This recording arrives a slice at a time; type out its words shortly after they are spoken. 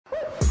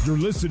You're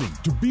listening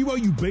to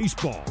BYU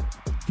Baseball.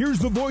 Here's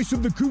the voice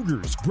of the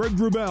Cougars, Greg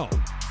Wrubell.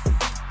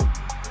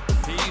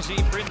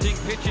 PZ Printing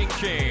pitching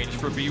change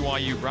for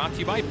BYU, brought to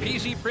you by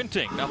PZ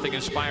Printing. Nothing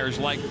inspires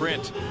like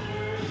print.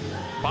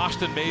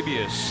 Boston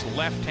Mabius,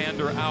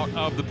 left-hander out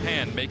of the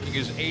pen, making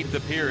his 8th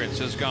appearance,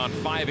 has gone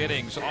 5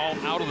 innings, all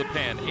out of the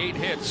pen, 8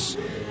 hits,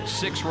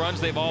 6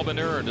 runs, they've all been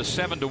earned, a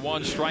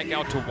 7-to-1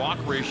 strikeout to walk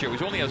ratio.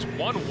 He only has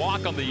 1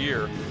 walk on the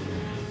year,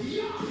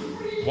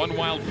 1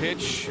 wild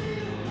pitch,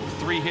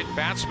 3 hit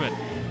batsman,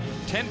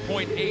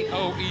 10.80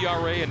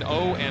 ERA, and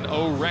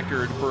 0-0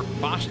 record for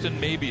Boston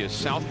Mabius.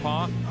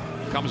 Southpaw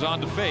comes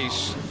on to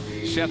face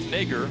Seth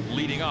Nager,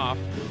 leading off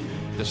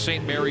the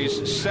St.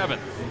 Mary's 7th.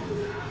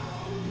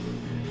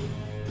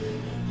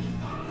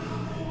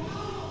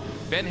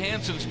 Ben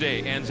Hansen's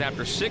day ends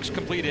after 6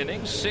 complete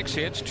innings, 6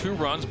 hits, 2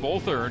 runs,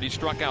 both earned. He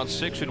struck out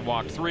 6 and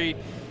walked 3.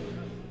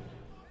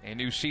 A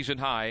new season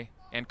high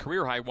and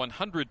career high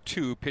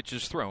 102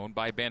 pitches thrown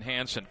by Ben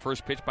Hansen.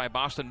 First pitch by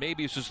Boston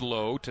Mabius is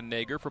low to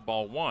Nager for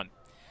ball 1.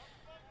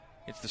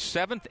 It's the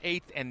 7th,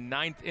 8th, and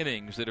 9th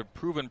innings that have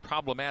proven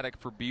problematic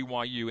for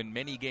BYU in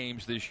many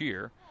games this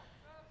year,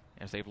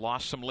 as they've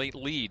lost some late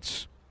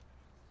leads.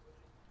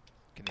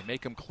 Can they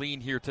make him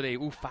clean here today?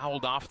 Ooh,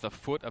 fouled off the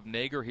foot of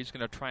Nager. He's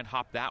going to try and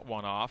hop that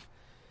one off.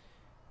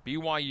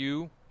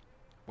 BYU,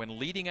 when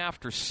leading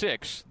after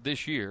 6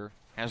 this year,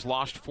 has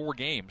lost 4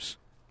 games.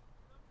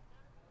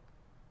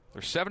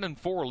 They're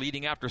 7-4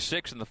 leading after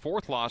 6, and the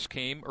 4th loss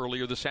came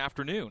earlier this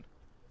afternoon.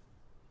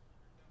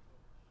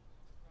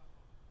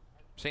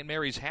 St.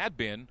 Mary's had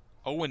been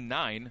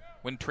 0-9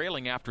 when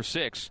trailing after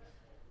 6,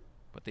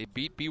 but they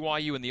beat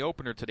BYU in the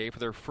opener today for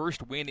their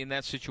first win in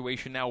that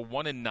situation, now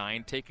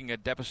 1-9, taking a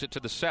deficit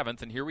to the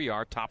 7th, and here we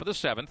are, top of the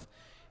 7th,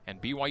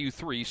 and BYU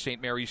 3, St.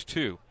 Mary's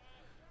 2.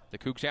 The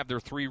Cougs have their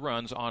 3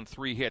 runs on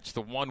 3 hits,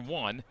 the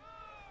 1-1,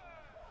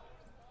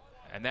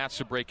 and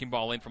that's a breaking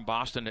ball in from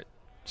Boston at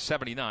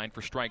 79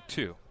 for strike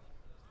 2.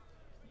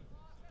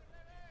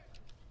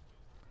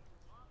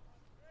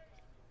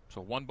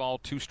 So 1 ball,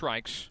 2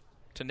 strikes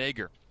to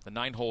Nager, the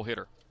 9-hole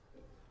hitter.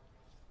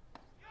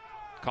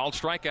 Called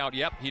strikeout,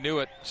 yep, he knew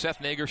it. Seth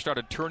Nager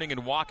started turning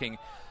and walking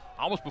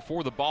almost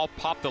before the ball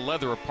popped the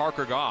leather of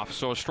Parker Goff.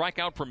 So a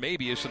strikeout for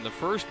Mabius, and the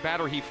first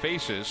batter he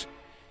faces,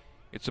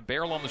 it's a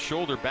barrel on the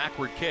shoulder,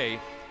 backward K.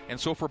 And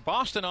so for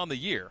Boston on the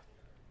year,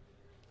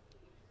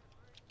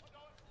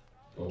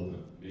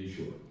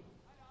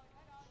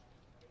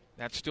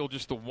 that's still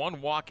just the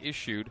 1 walk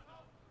issued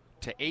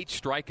to 8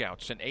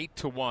 strikeouts, an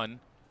 8-to-1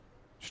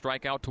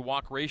 strikeout to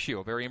walk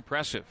ratio. Very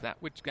impressive.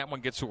 That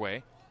one gets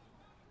away.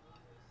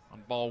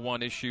 On ball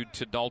 1 issued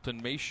to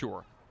Dalton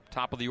Mayshore,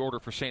 top of the order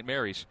for St.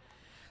 Mary's.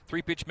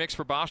 3-pitch mix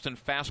for Boston,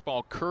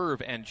 fastball,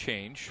 curve, and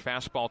change.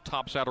 Fastball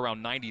tops out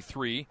around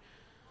 93.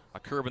 A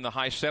curve in the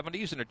high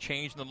 70s and a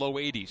change in the low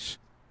 80s.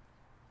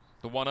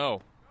 The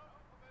 1-0.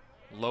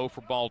 Low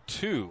for ball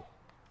 2.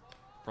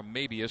 From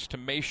Mabius to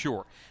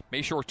Mayshore.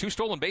 Mayshore, 2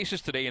 stolen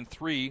bases today and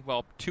 3,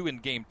 2 in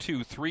game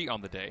 2, 3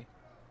 on the day.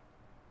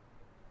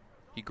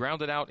 He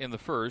grounded out in the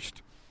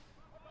first,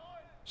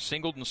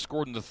 singled and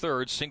scored in the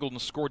third, singled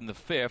and scored in the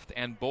 5th,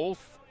 and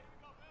both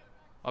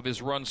of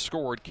his runs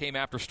scored came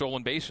after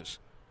stolen bases.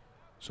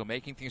 So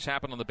making things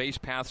happen on the base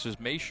paths is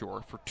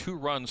Mayshore. For 2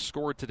 runs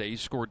scored today, he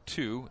scored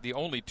 2, the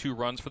only 2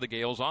 runs for the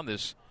Gales on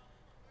this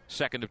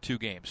second of 2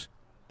 games.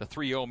 The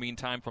 3-0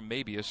 meantime from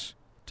Mabius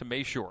to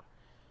Mayshore.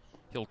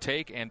 He'll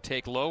take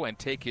low and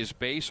take his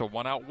base, a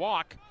 1-out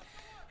walk.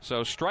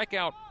 So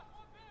strikeout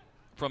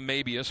from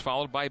Mabius,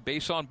 followed by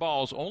base on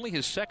balls. Only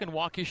his 2nd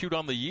walk issued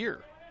on the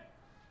year.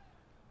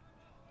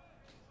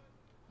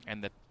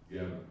 And the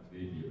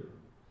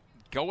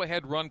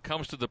go-ahead run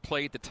comes to the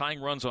plate. The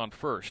tying run's on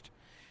first.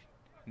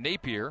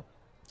 Napier,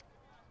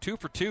 2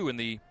 for 2 in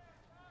the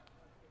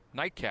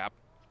nightcap.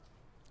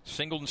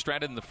 Singled and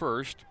stranded in the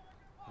first.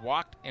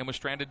 Walked and was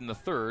stranded in the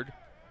third.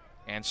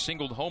 And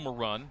singled home a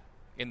run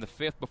in the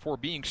 5th before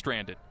being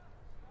stranded.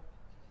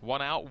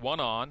 1 out, 1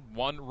 on,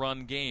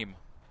 1-run game.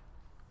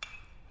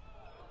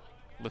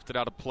 Lifted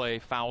out of play,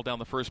 foul down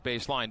the first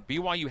base line.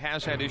 BYU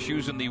has had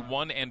issues in the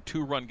 1- and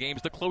 2-run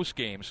games, the close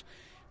games.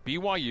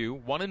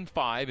 BYU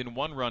 1-5 in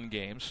 1-run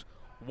games,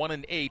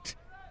 1-8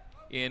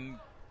 in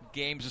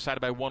games decided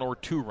by 1 or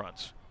 2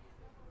 runs.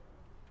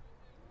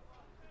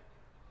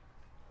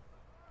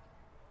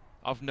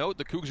 Of note,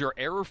 the Cougs are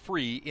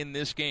error-free in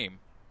this game,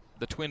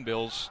 the Twin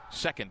Bills'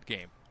 2nd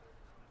game.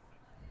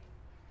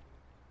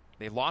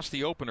 They lost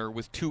the opener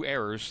with 2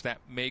 errors. That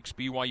makes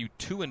BYU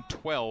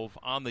 2-12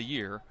 on the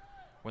year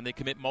when they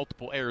commit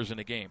multiple errors in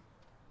a game.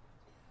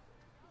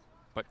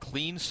 But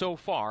clean so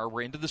far.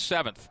 We're into the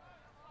 7th.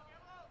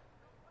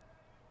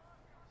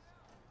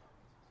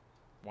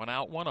 1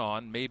 out, 1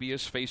 on.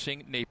 Mabius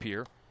facing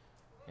Napier.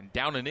 And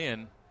down and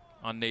in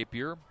on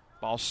Napier.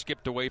 Ball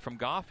skipped away from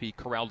Goff. He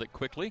corralled it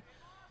quickly.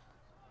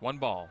 1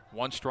 ball,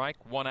 1 strike,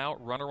 1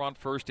 out. Runner on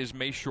first is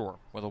Mayshore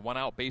with a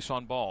 1-out base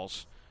on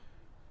balls.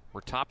 We're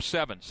top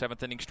 7.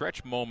 7th inning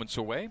stretch, moments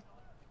away.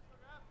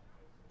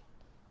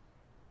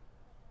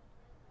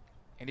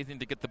 Anything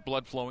to get the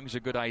blood flowing is a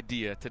good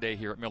idea today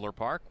here at Miller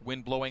Park.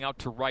 Wind blowing out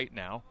to right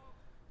now.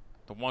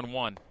 The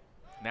 1-1. And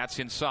that's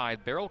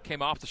inside. Barrel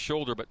came off the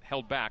shoulder but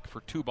held back for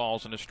 2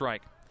 balls and a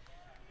strike.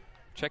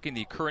 Checking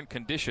the current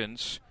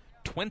conditions,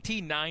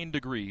 29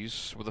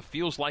 degrees with a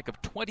feels like of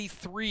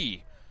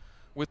 23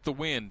 with the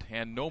wind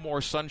and no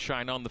more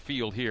sunshine on the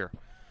field here.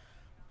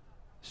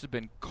 This has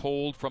been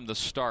cold from the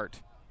start.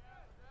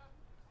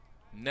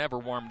 Never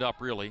warmed up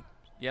really.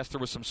 Yes, there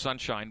was some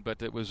sunshine,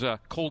 but it was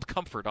cold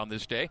comfort on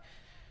this day.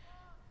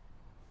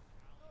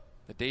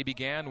 The day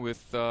began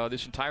with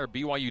this entire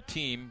BYU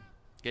team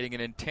getting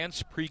an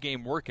intense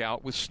pregame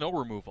workout with snow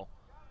removal.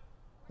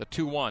 The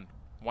 2-1,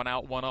 1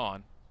 out, 1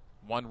 on,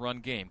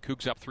 1-run game.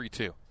 Cougs up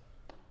 3-2.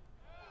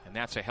 And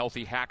that's a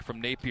healthy hack from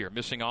Napier,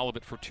 missing all of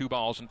it for 2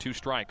 balls and 2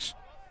 strikes.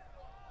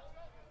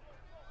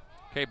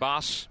 Okay,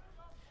 boss.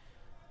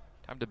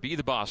 Time to be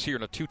the boss here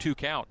in a 2-2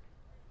 count.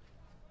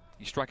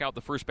 He struck out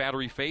the first batter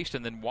he faced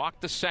and then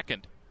walked the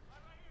second.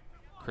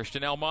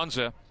 Christian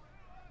Almanza.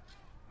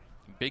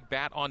 Big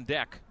bat on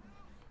deck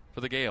for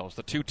the Gales.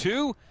 The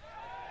 2-2.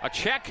 A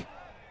check.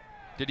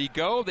 Did he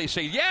go? They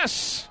say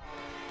yes.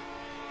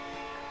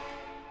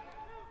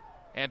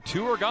 And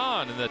 2 are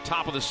gone in the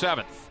top of the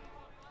 7th.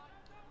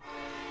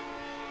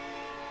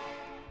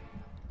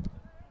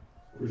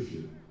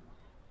 Christian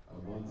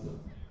Almanza.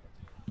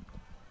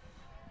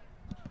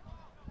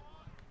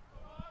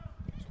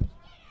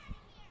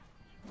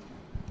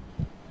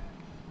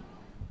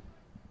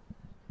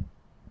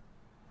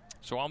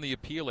 So on the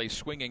appeal, a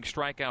swinging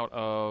strikeout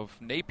of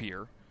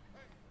Napier.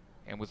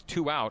 And with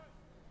 2 out,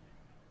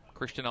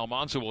 Christian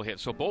Almanza will hit.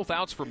 So both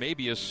outs for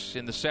Mabius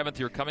in the 7th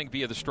here coming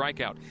via the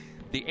strikeout.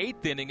 The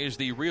 8th inning is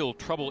the real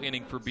trouble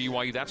inning for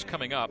BYU. That's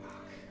coming up.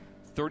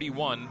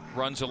 31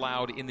 runs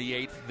allowed in the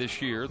 8th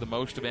this year, the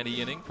most of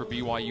any inning for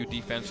BYU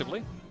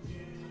defensively.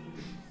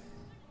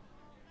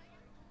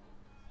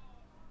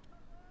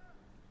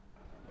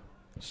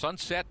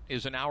 Sunset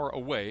is an hour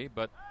away,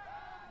 but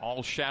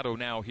all shadow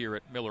now here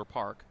at Miller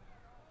Park.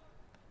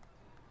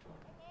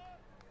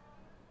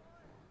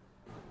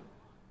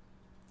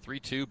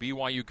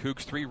 BYU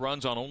Cougs 3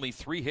 runs on only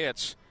 3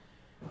 hits,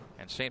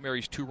 and St.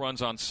 Mary's 2 runs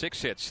on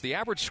 6 hits. The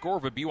average score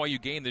of a BYU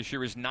game this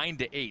year is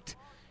 9-8,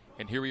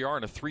 and here we are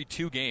in a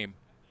 3-2 game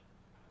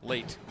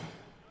late.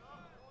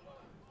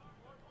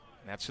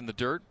 And that's in the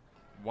dirt.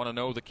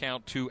 1-0 the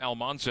count to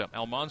Almanza.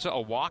 Almanza,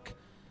 a walk,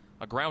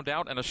 a ground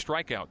out, and a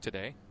strikeout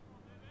today.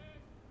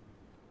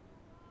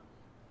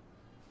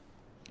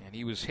 And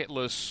he was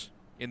hitless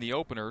in the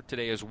opener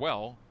today as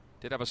well.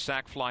 Did have a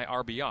sac fly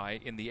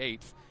RBI in the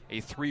 8th. A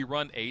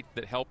 3-run 8th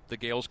that helped the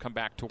Gales come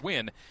back to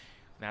win. And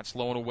that's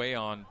low and away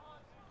on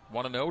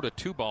 1-0 to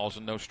 2 balls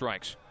and no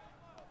strikes.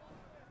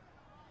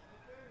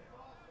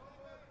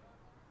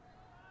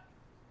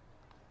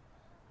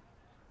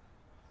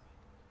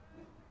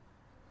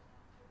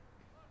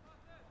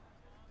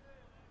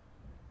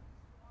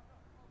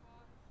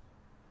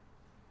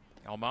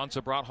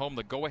 Almanza brought home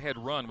the go-ahead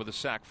run with a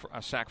sac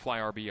fly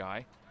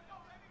RBI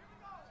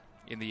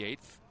in the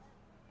 8th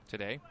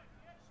today.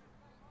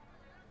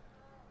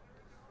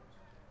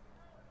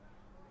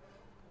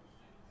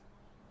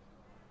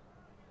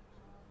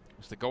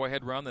 Was the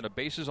go-ahead run, then a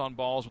bases on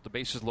balls with the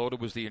bases loaded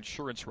was the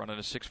insurance run in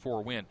a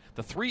 6-4 win.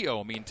 The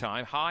 3-0,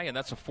 meantime, high, and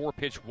that's a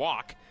 4-pitch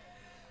walk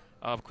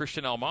of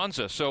Christian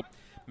Almanza. So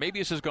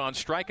Mabius has gone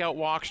strikeout,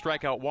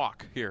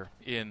 walk here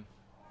in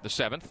the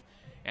 7th,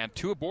 and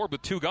 2 aboard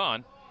with 2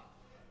 gone.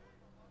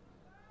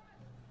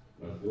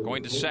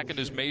 Going to second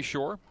is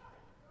Mayshore.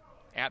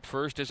 At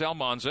first is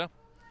Almanza.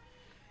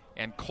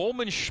 And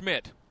Coleman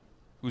Schmidt,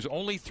 whose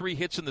only 3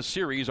 hits in the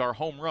series are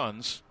home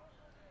runs,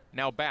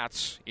 now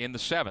bats in the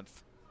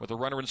 7th with a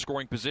runner in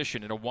scoring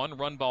position in a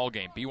 1-run ball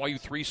game. BYU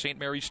 3, St.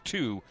 Mary's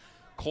 2.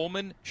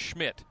 Coleman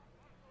Schmidt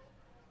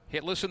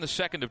hitless in the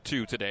 2nd of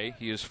 2 today.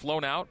 He is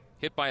flown out,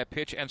 hit by a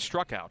pitch, and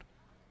struck out.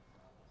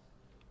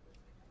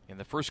 In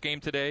the first game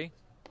today,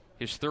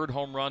 his 3rd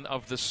home run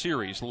of the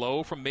series,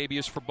 low from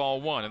Mabius for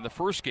ball 1. In the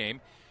first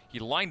game, he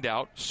lined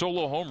out,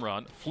 solo home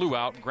run, flew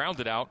out,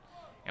 grounded out,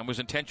 and was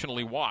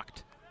intentionally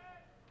walked.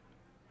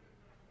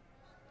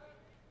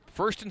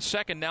 First and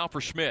second now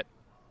for Schmidt.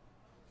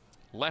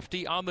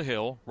 Lefty on the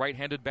hill,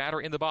 right-handed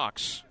batter in the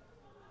box.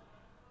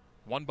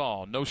 1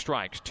 ball, no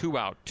strikes, 2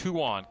 out,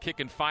 2 on. Kick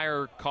and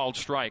fire called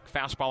strike.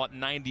 Fastball at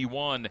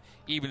 91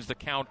 evens the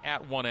count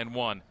at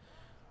 1-1.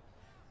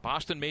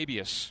 Boston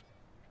Mabius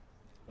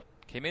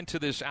came into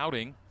this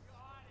outing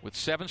with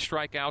 7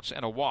 strikeouts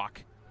and a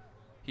walk.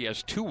 He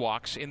has 2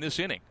 walks in this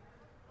inning.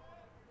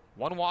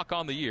 1 walk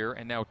on the year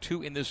and now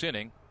 2 in this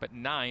inning, but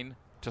 9-3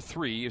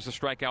 is the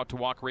strikeout to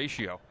walk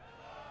ratio.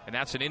 And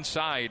that's an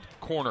inside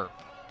corner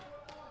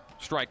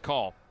strike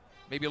call.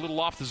 Maybe a little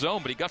off the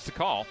zone, but he got the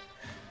call.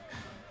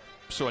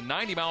 So a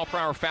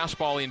 90-mile-per-hour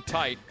fastball in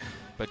tight,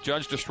 but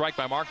judged a strike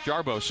by Mark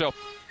Jarbo. So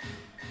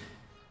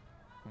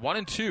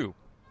 1-2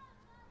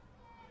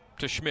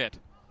 to Schmidt.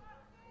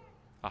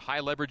 A high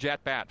leverage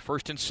at bat.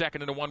 First and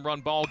second in a 1-run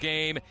ball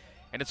game,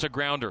 and it's a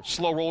grounder.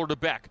 Slow roller to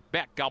Beck.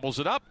 Beck gobbles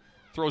it up,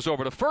 throws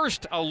over to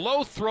first. A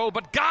low throw,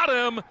 but got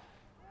him.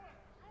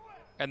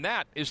 and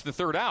that is the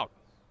third out.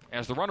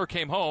 As the runner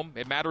came home,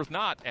 it mattereth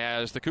not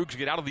as the Cougs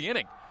get out of the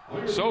inning.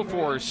 So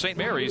for St.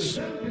 Mary's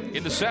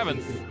in the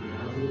seventh,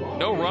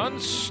 no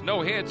runs,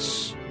 no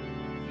hits,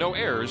 no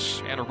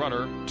errors,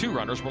 and two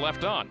runners were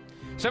left on.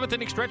 Seventh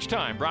inning stretch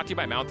time brought to you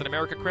by Mountain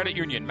America Credit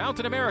Union.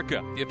 Mountain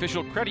America, the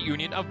official credit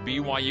union of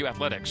BYU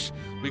Athletics.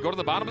 We go to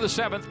the bottom of the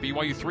seventh,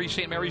 BYU 3,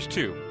 St. Mary's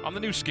 2 on the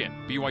new skin,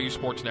 BYU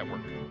Sports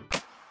Network.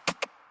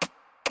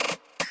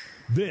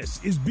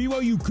 This is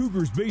BYU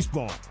Cougars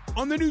baseball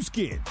on the new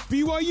skin,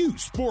 BYU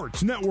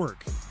Sports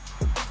Network.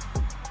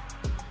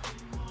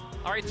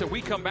 All right, so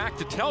we come back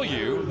to tell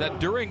you that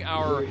during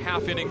our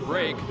half-inning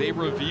break, they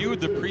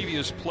reviewed the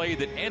previous play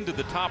that ended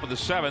the top of the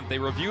seventh. They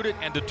reviewed it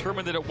and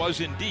determined that it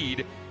was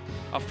indeed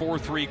a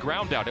 4-3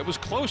 ground out. It was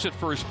close at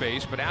first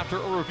base, but after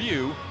a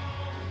review,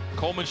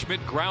 Coleman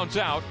Schmidt grounds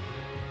out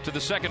to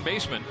the second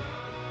baseman.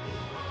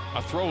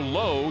 A throw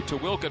low to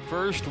Wilk at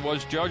first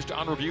was judged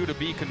on review to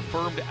be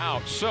confirmed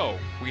out. So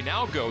we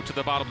now go to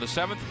the bottom of the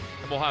seventh,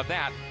 and we'll have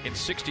that in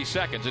 60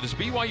 seconds. It is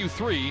BYU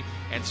 3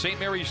 and St.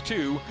 Mary's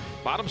 2.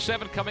 Bottom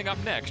 7 coming up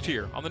next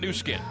here on the new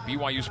skin,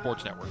 BYU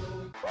Sports Network.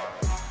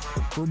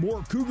 For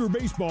more Cougar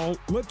baseball,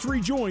 let's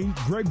rejoin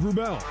Greg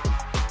Wrubell.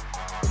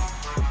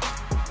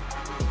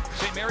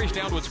 St. Mary's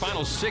down to its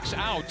final 6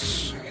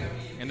 outs,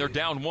 and they're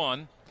down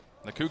 1.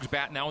 The Cougs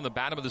bat now in the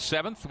bottom of the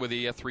 7th with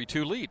a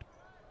 3-2 lead.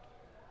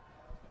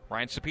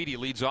 Ryan Sapedi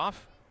leads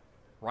off.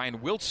 Ryan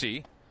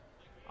Wiltsey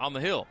on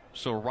the hill.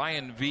 So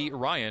Ryan v.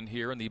 Ryan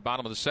here in the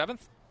bottom of the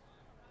 7th.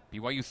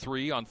 BYU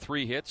 3 on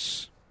 3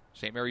 hits.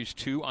 St. Mary's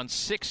 2 on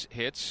 6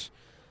 hits.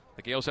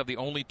 The Gales have the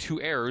only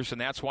 2 errors,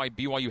 and that's why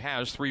BYU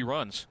has 3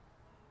 runs.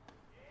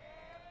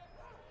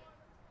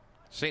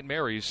 St.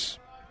 Mary's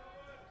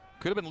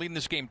could have been leading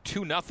this game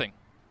 2-0,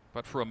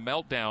 but for a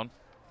meltdown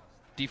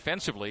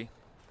defensively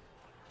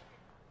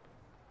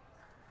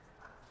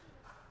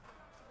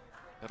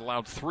that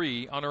allowed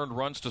 3 unearned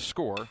runs to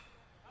score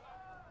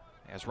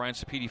as Ryan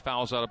Sapedi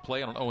fouls out of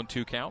play on an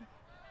 0-2 count.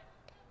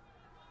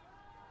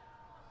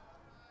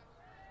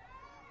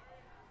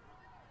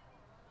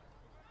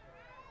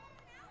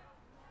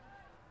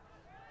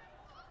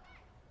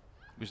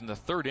 It was in the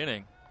third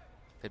inning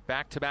that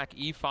back-to-back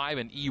E5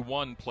 and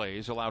E1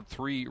 plays allowed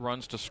 3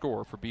 runs to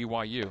score for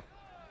BYU.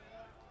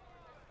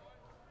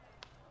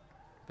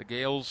 The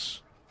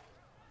Gales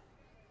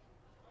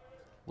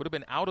would have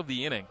been out of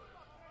the inning.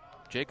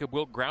 Jacob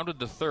Wilk grounded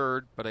to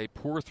third, but a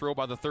poor throw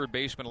by the third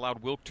baseman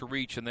allowed Wilk to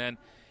reach, and then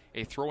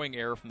a throwing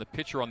error from the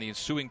pitcher on the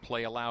ensuing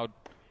play allowed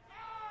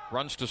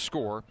runs to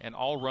score, and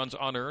all runs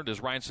unearned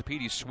as Ryan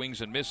Sapedi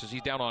swings and misses.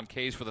 He's down on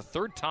K's for the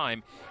third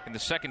time in the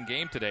second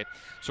game today.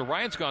 So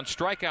Ryan's gone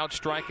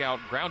strikeout,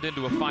 ground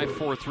into a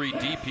 5-4-3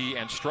 DP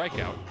and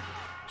strikeout.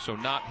 So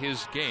not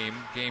his game,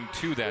 game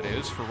 2 that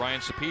is, for Ryan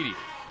Sapedi.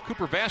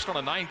 Cooper Vest on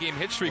a 9-game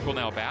hit streak will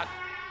now bat.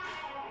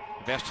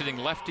 Vest hitting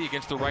lefty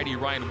against the righty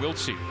Ryan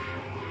Wiltsey.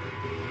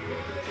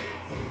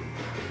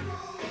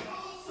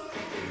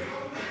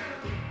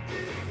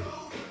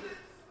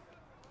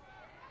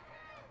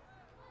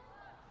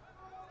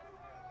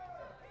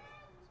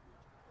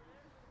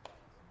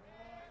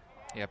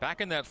 Yeah,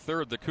 back in that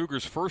third, the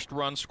Cougars' first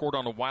run scored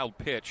on a wild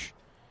pitch,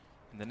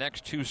 and the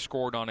next 2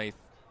 scored on a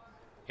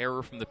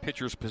error from the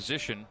pitcher's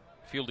position,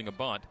 fielding a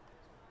bunt.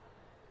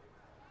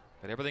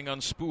 But everything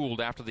unspooled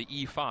after the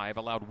E5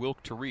 allowed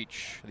Wilk to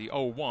reach. The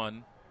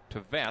 0-1 to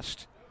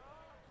Vest.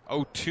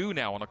 0-2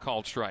 now on a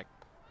called strike.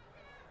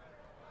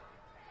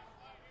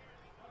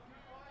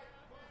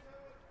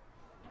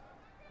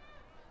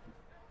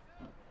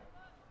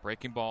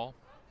 Breaking ball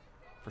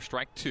for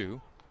strike 2.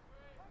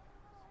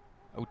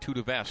 0-2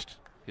 to Vest.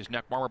 His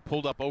neck warmer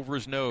pulled up over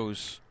his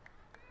nose.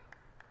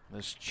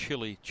 This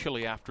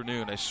chilly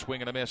afternoon, a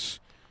swing and a miss.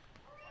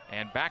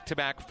 And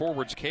back-to-back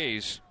forwards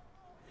K's.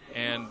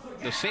 And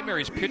the St.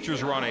 Mary's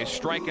pitchers are on a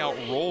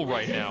strikeout roll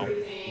right now.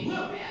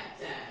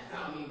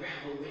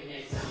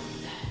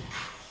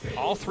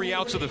 All 3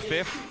 outs of the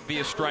 5th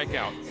via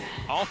strikeout.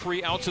 All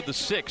 3 outs of the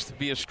 6th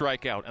via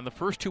strikeout. And the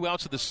first 2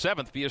 outs of the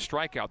 7th via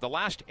strikeout. The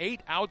last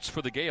 8 outs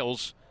for the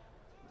Gales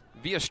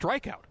via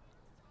strikeout.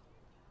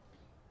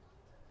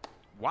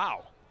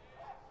 Wow.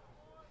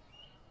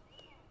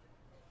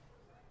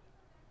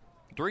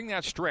 During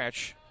that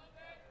stretch,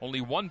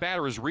 only 1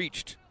 batter is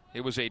reached.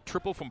 It was a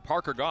triple from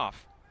Parker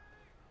Goff.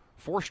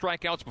 4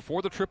 strikeouts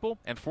before the triple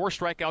and 4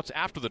 strikeouts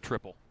after the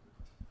triple.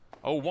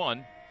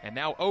 0-1 and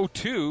now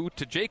 0-2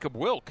 to Jacob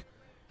Wilk.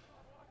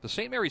 The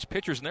St. Mary's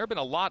pitchers, and there have been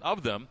a lot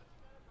of them,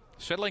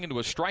 settling into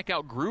a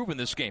strikeout groove in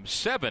this game.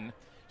 7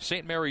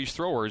 St. Mary's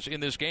throwers in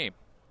this game.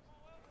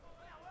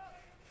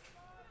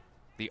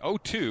 The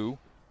 0-2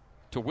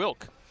 to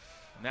Wilk,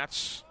 and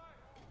that's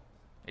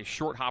a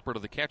short hopper to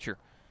the catcher.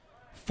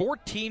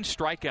 14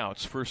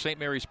 strikeouts for St.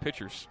 Mary's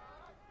pitchers.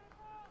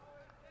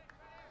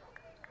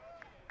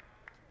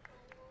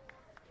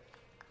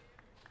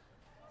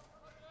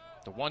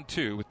 The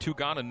 1-2 with 2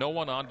 gone and no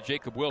one on to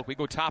Jacob Wilk. We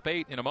go top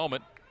 8 in a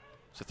moment.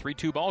 It's a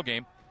 3-2 ball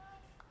game.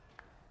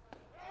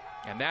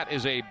 And that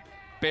is a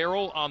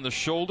barrel on the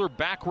shoulder,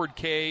 backward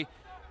K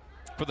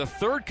for the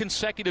 3rd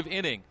consecutive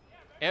inning.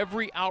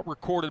 Every out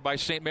recorded by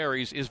St.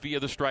 Mary's is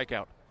via the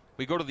strikeout.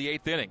 We go to the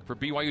 8th inning. For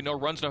BYU, no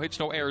runs, no hits,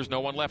 no errors, no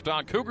one left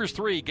on. Cougars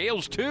 3,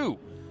 Gales 2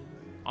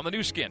 on the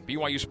new skin,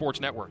 BYU Sports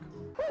Network.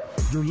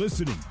 You're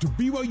listening to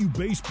BYU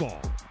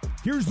Baseball.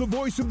 Here's the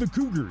voice of the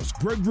Cougars,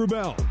 Greg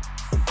Wrubell.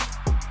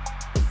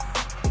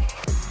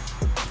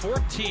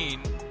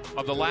 14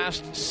 of the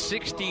last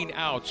 16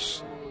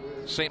 outs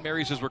St.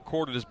 Mary's has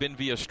recorded has been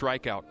via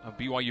strikeout of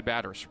BYU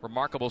batters.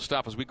 Remarkable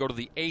stuff as we go to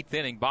the 8th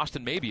inning.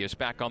 Boston Mabius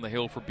back on the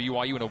hill for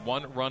BYU in a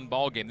one-run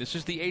ball game. This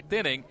is the 8th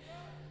inning,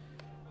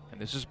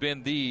 and this has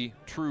been the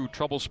true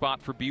trouble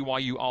spot for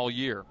BYU all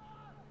year.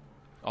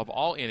 Of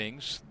all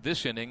innings,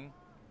 this inning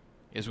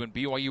is when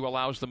BYU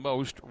allows the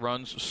most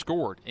runs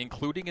scored,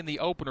 including in the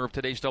opener of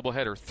today's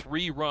doubleheader.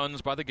 3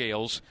 runs by the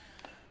Gales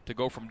to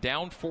go from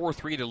down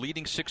 4-3 to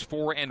leading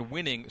 6-4 and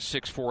winning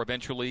 6-4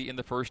 eventually in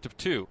the first of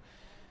 2.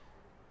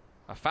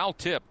 A foul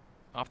tip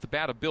off the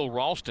bat of Bill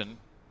Ralston,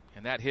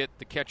 and that hit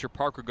the catcher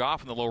Parker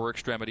Goff in the lower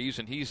extremities,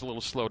 and he's a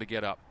little slow to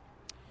get up.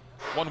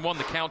 1-1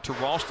 the count to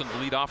Ralston to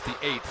lead off the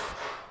 8th.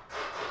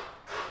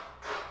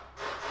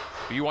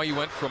 BYU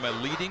went from a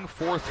leading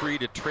 4-3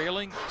 to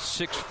trailing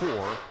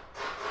 6-4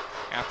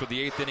 after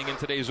the 8th inning in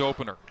today's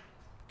opener.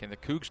 Can the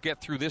Cougs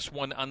get through this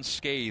one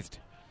unscathed?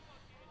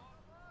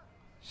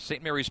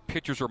 St. Mary's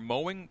pitchers are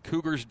mowing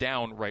Cougars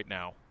down right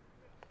now.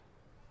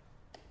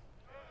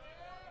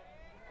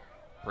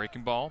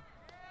 Breaking ball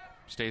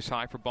stays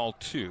high for ball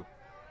 2.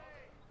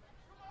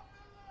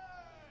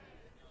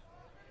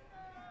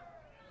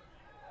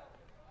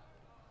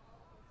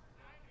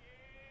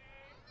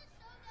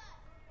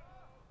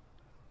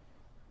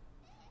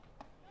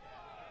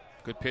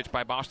 Good pitch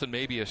by Boston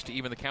Mabius to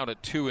even the count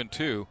at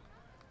 2-2.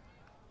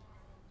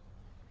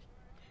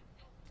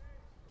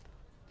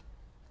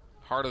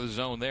 Heart of the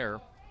zone there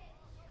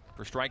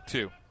for strike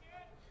 2.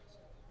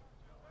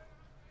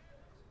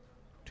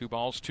 2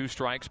 balls, 2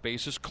 strikes,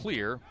 bases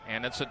clear,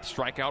 and it's a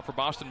strikeout for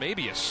Boston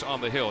Mabius on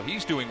the hill.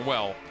 He's doing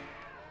well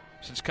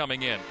since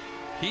coming in.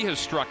 He has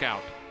struck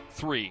out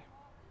 3.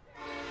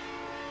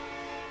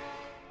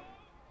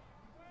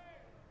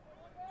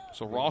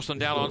 So Ralston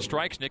down on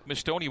strikes. Nick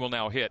Mistoni will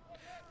now hit.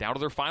 Down to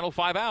their final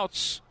 5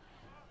 outs.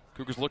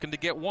 Cougars looking to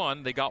get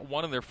 1. They got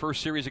 1 in their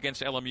first series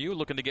against LMU,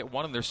 looking to get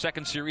 1 in their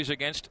second series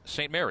against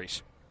St.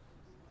 Mary's.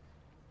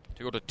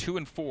 To go to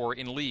 2-4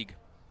 in league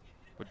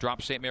would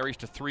drop St. Mary's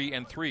to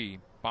 3-3.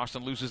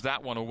 Boston loses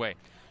that one away.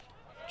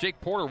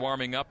 Jake Porter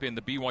warming up in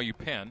the BYU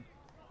pen.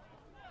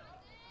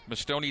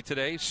 Mistoni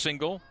today,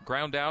 single,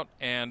 ground out,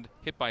 and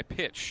hit by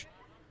pitch.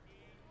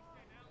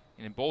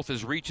 And in both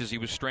his reaches, he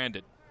was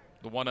stranded.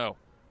 The 1-0.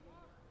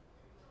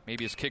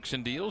 Maybe his kicks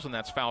and deals, and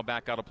that's foul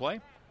back out of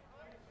play.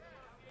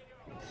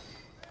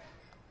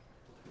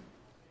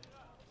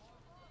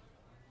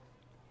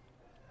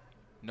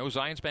 No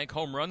Zions Bank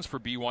home runs for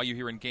BYU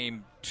here in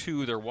Game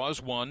 2. There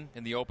was one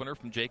in the opener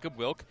from Jacob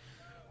Wilk.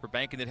 For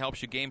banking that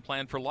helps you game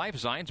plan for life,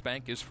 Zions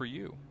Bank is for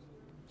you.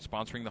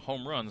 Sponsoring the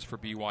home runs for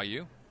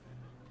BYU.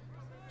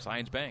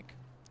 Zions Bank,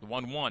 the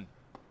 1-1.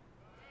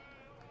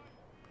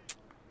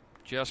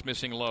 Just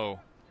missing low.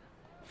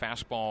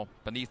 Fastball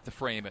beneath the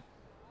frame at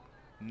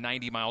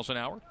 90 miles an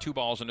hour. 2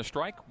 balls and a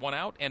strike, 1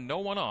 out, and no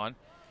one on.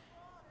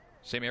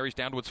 St. Mary's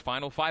down to its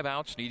final 5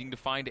 outs, needing to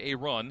find a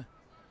run.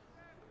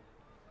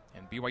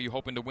 And BYU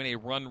hoping to win a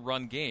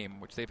run game,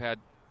 which they've had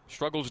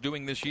struggles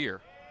doing this year.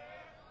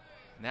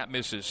 And that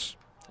misses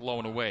low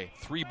and away.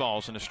 3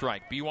 balls and a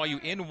strike.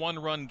 BYU in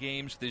 1-run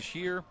games this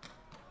year,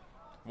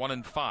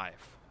 1-5.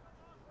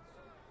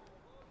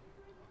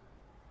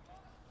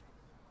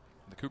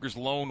 The Cougars'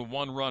 lone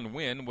 1-run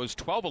win was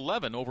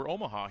 12-11 over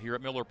Omaha here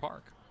at Miller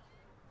Park.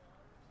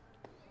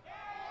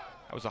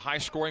 That was a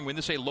high-scoring win.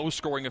 This is a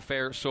low-scoring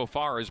affair so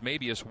far as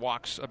Mabius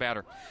walks a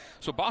batter.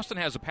 So Boston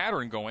has a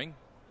pattern going.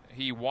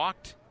 He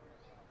walked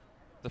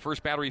the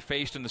first batter he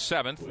faced in the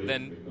 7th,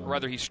 then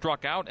rather he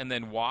struck out and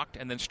then walked,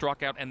 and then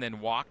struck out and then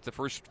walked the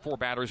first 4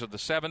 batters of the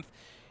 7th,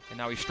 and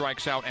now he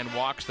strikes out and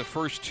walks the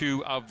first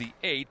 2 of the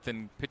 8th,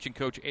 and pitching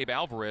coach Abe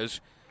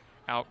Alvarez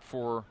out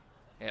for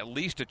at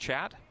least a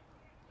chat,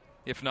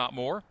 if not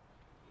more.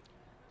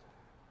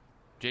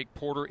 Jake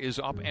Porter is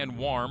up and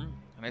warm,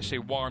 and I say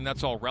warm,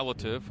 that's all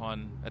relative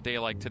on a day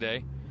like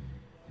today.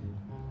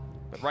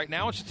 But right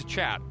now it's just a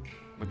chat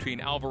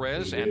between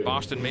Alvarez and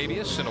Boston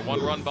Mabius in a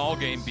 1-run ball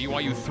game.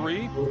 BYU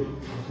 3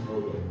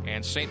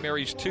 and St.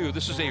 Mary's 2.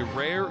 This is a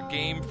rare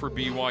game for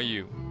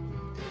BYU.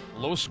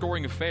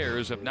 Low-scoring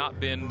affairs have not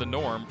been the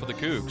norm for the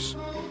Cougs.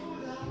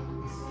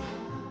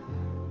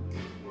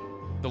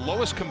 The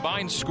lowest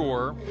combined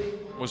score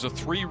was a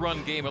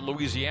 3-run game at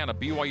Louisiana.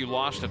 BYU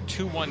lost a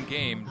 2-1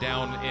 game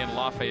down in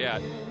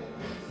Lafayette.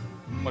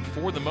 But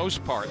for the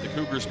most part, the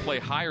Cougars play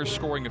higher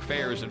scoring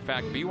affairs. In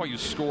fact, BYU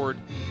scored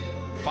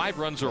 5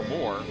 runs or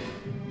more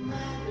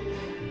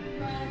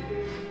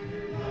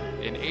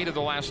in 8 of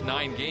the last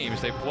 9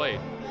 games they've played.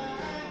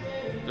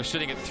 They're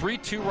sitting at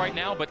 3-2 right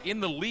now, but in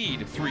the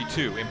lead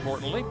 3-2,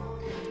 importantly.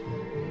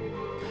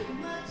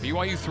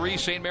 BYU 3,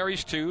 St.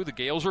 Mary's 2. The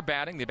Gales are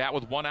batting. They bat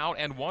with 1 out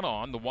and 1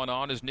 on. The 1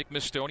 on is Nick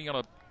Mistoni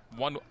on a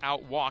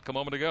 1-out walk a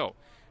moment ago.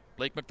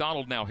 Blake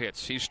McDonald now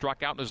hits. He's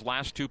struck out in his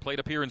last 2 plate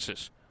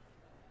appearances.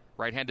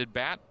 Right-handed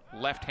bat,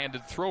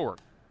 left-handed thrower.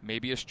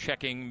 Mabius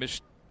checking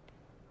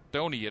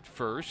Mistoni at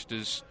first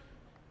is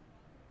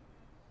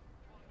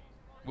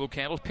Will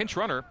Candles. Pinch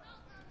runner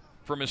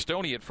for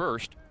Mistoni at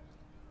first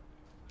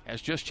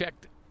has just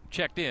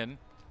checked in.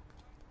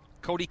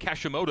 Cody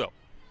Kashimoto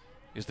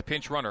is the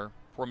pinch runner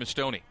for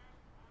Mistoni.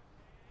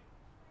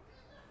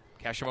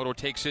 Kashimoto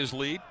takes his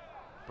lead.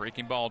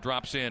 Breaking ball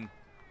drops in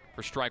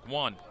for strike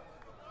 1.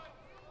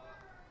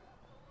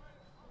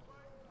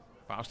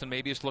 Boston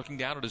Mabius looking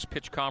down at his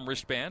PitchCom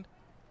wristband.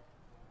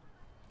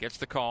 Gets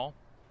the call.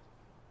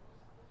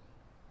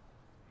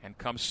 And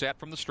comes set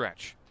from the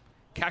stretch.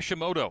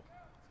 Kashimoto.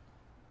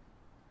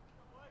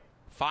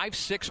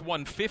 5'6",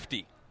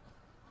 150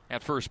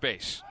 at first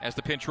base as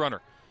the pinch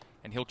runner.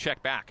 And he'll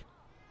check back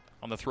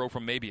on the throw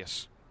from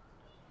Mabius.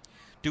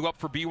 Due up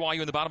for BYU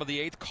in the bottom of the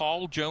 8th,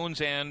 Call,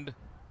 Jones, and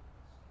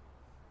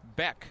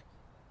Beck.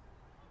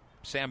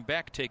 Sam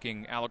Beck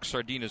taking Alex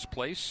Sardina's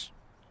place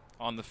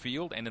on the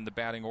field and in the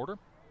batting order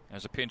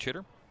as a pinch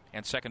hitter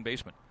and second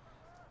baseman.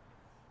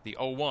 The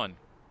 0-1,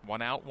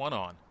 1 out, 1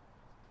 on.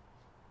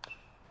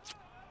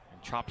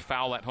 And chopped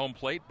foul at home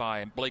plate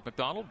by Blake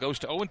McDonald. Goes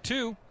to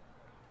 0-2.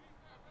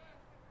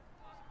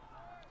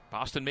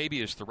 Boston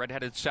Mabius, the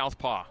red-headed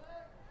southpaw,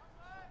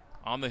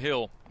 on the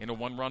hill in a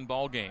 1-run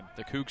ball game.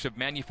 The Cougs have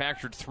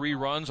manufactured 3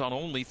 runs on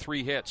only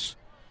 3 hits.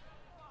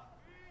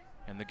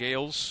 And the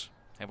Gales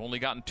have only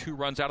gotten 2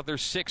 runs out of their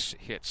 6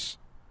 hits.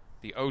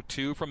 The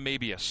 0-2 from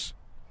Mabius.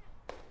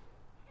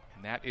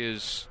 And that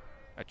is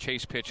a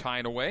chase pitch high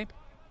and away.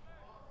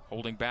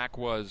 Holding back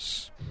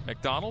was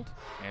McDonald.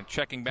 And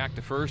checking back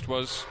to first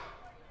was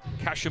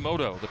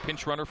Kashimoto, the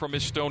pinch runner for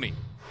Mistoni.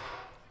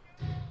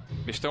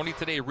 Mistoni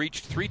today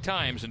reached 3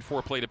 times in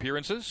 4 plate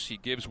appearances. He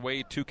gives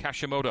way to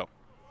Kashimoto.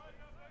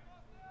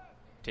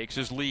 Takes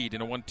his lead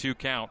in a 1-2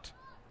 count.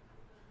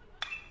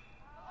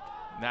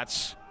 And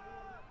that's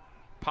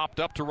popped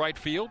up to right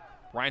field.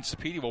 Ryan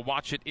Sapedi will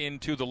watch it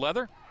into the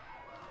leather.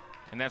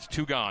 And that's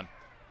 2 gone.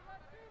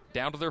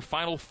 Down to their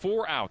final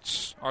 4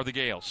 outs are the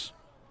Gales.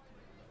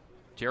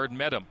 Jared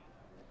Medham,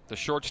 the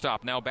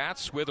shortstop, now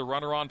bats with a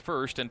runner on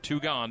first and 2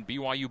 gone.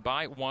 BYU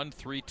by 1,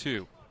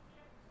 3-2.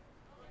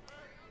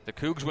 The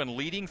Cougs, when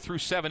leading through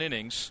 7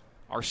 innings,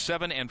 are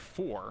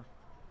 7-4.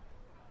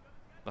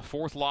 The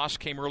 4th loss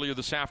came earlier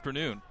this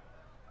afternoon.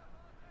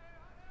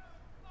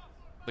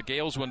 The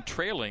Gales, when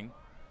trailing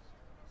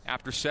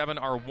after 7,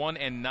 are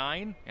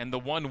 1-9, and the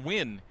 1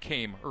 win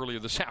came earlier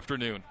this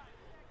afternoon.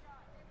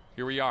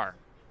 Here we are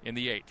in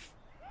the 8th.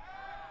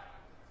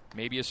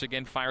 Mabius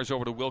again fires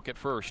over to Wilk at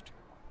first.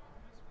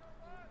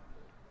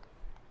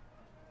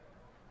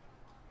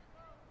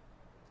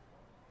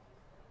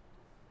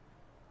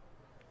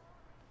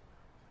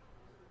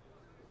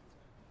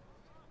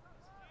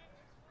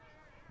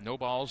 No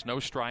balls,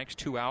 no strikes,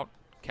 2 out.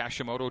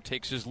 Kashimoto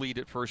takes his lead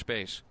at first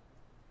base.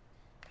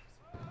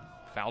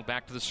 Fouled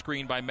back to the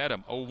screen by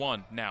Medham.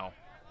 0-1 now.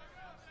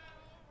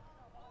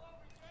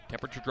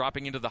 Temperature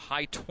dropping into the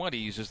high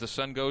 20s as the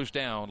sun goes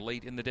down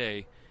late in the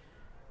day.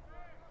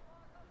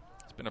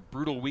 It's been a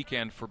brutal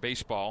weekend for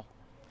baseball.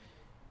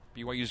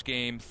 BYU's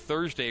game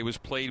Thursday was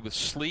played with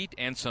sleet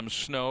and some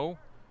snow.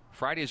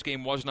 Friday's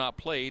game was not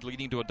played,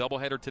 leading to a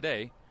doubleheader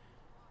today.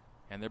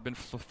 And there have been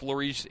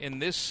flurries in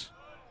this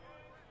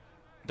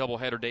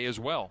doubleheader day as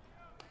well.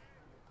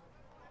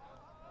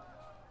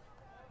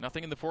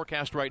 Nothing in the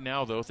forecast right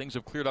now, though. Things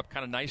have cleared up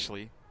kind of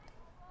nicely.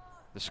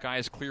 The sky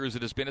as clear as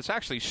it has been. It's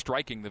actually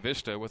striking the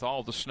vista with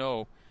all the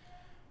snow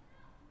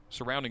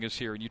surrounding us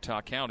here in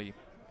Utah County.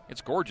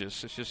 It's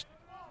gorgeous. It's just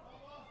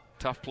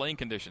tough playing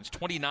conditions.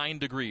 29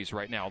 degrees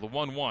right now. The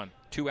 1-1.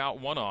 2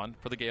 out, 1 on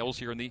for the Gales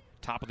here in the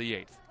top of the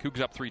 8th.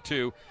 Cougs up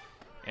 3-2.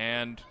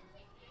 And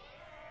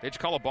they just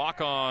call a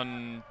balk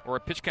on, or a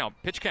pitch count.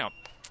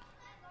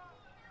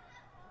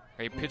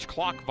 A pitch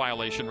clock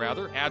violation,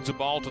 rather, adds a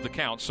ball to the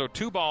count. So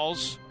 2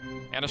 balls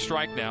and a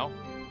strike now.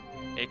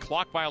 A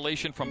clock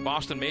violation from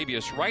Boston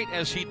Mabius right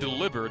as he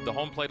delivered. The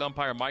home plate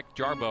umpire, Mike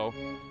Jarbo,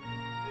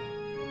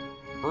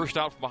 burst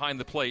out from behind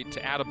the plate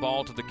to add a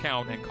ball to the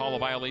count and call a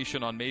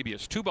violation on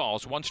Mabius. 2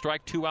 balls, 1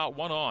 strike, 2 out,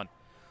 1 on.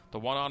 The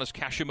 1 on is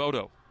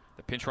Kashimoto.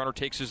 The pinch runner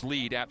takes his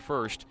lead at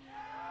first.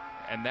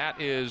 And that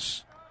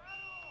is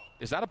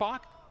that a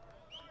balk?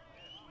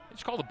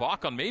 It's called a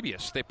balk on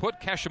Mabius. They put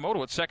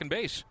Kashimoto at second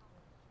base.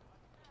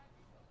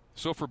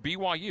 So for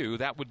BYU,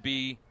 that would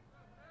be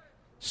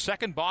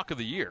second balk of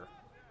the year.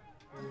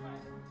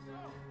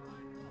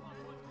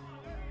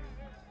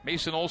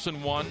 Mason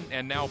Olson won,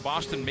 and now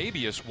Boston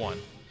Mabius won.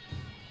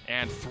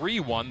 And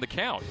 3-1 the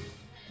count.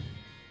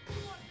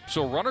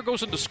 So runner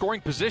goes into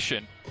scoring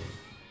position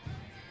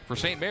for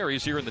St.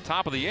 Mary's here in the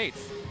top of the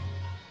 8th.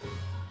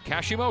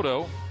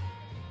 Kashimoto,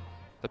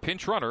 the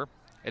pinch runner,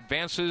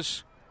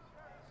 advances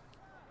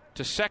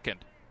to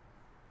second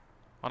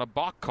on a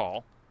balk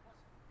call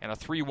and a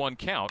 3-1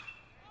 count,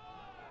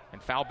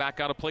 and foul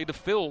back out of play to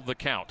fill the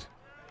count.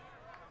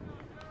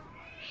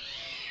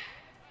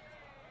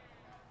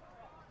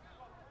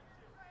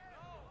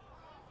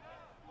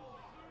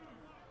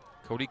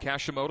 Cody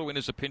Kashimoto in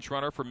as a pinch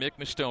runner for Mick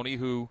Mistoni,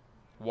 who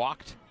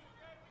walked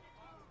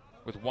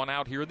with 1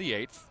 out here in the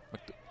 8th.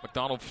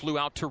 McDonald flew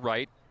out to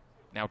right.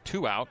 Now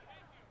 2 out.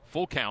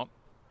 Full count.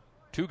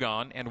 2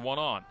 gone and 1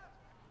 on.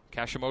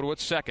 Kashimoto at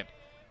second.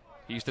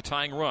 He's the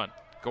tying run.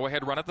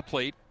 Go-ahead run at the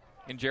plate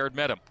in Jared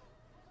Medham.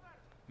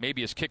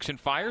 Mabius kicks and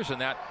fires,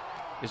 and that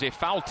is a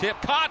foul tip.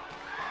 Caught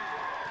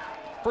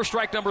for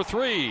strike number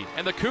 3.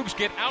 And the Cougs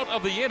get out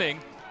of the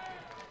inning.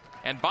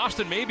 And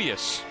Boston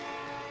Mabius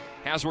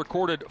has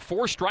recorded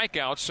 4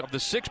 strikeouts of the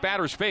 6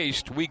 batters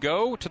faced. We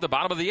go to the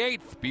bottom of the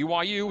 8th.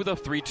 BYU with a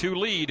 3-2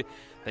 lead.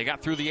 They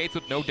got through the 8th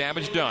with no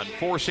damage done.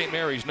 For St.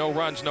 Mary's, no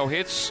runs, no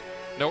hits,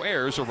 no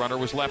errors. A runner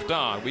was left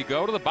on. We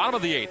go to the bottom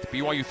of the 8th.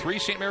 BYU 3,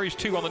 St. Mary's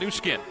 2 on the new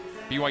skin.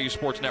 BYU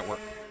Sports Network.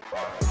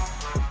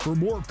 For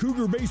more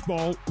Cougar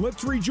baseball,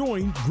 let's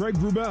rejoin Greg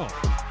Wrubell.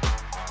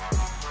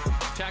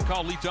 Chad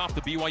Call leads off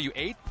the BYU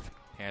 8th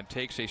and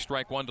takes a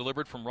strike 1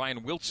 delivered from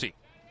Ryan Wiltsey.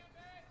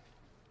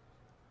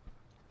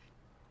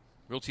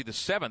 Wiltsey the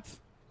 7th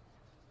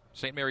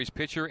St. Mary's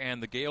pitcher,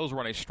 and the Gales are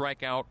on a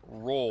strikeout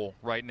roll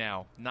right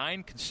now.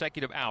 9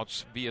 consecutive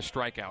outs via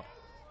strikeout.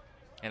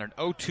 And an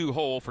 0-2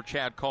 hole for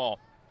Chad Call.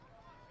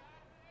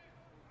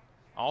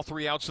 All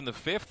 3 outs in the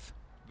 5th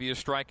via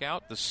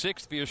strikeout, the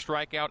 6th via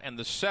strikeout, and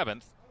the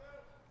 7th.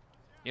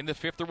 In the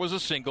 5th there was a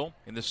single.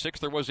 In the 6th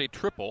there was a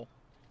triple.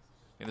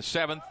 In the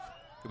 7th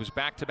it was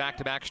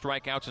back-to-back-to-back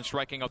strikeouts and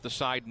striking out the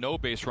side, no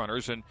base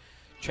runners. And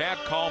Chad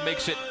Call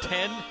makes it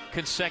 10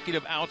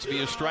 consecutive outs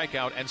via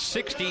strikeout and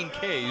 16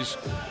 Ks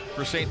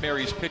for St.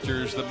 Mary's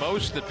pitchers. The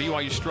most that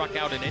BYU struck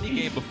out in any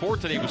game before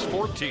today was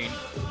 14.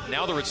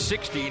 Now they're at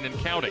 16 and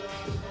counting.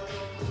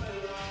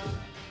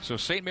 So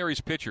St.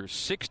 Mary's pitchers,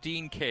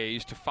 16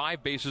 Ks to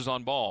 5 bases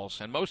on balls.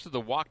 And most of the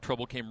walk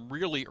trouble came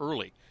really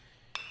early.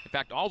 In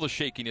fact, all the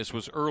shakiness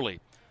was early.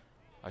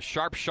 A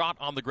sharp shot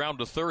on the ground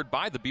to third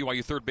by the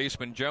BYU third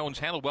baseman Jones,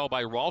 handled well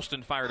by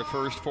Ralston, fired to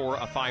first for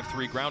a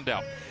 5-3 ground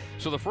out.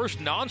 So the first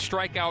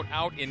non-strikeout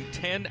out in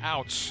 10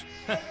 outs.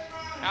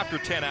 After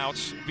 10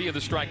 outs via the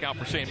strikeout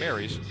for St.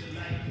 Mary's.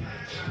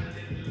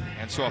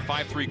 And so a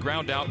 5-3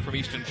 ground out from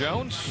Easton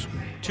Jones.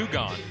 2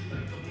 gone.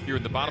 Here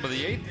in the bottom of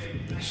the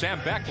 8th,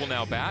 Sam Beck will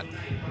now bat.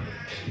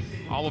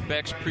 All of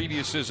Beck's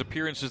previous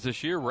appearances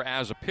this year were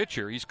as a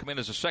pitcher. He's come in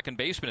as a second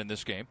baseman in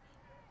this game.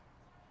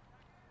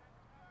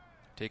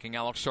 Taking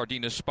Alex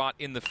Sardina's spot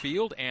in the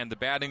field and the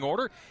batting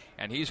order.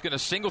 And he's going to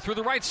single through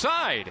the right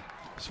side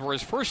for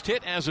his first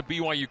hit as a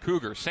BYU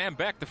Cougar. Sam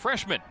Beck, the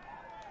freshman.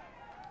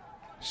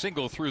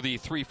 Single through the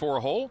 3-4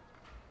 hole.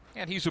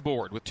 And he's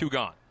aboard with 2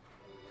 gone.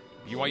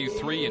 BYU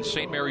 3 and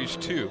St. Mary's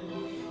 2.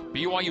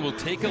 BYU will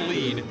take a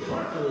lead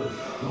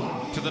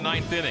to the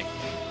 9th inning.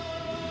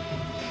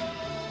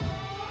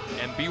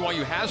 And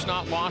BYU has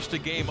not lost a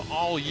game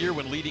all year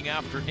when leading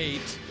after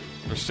 8.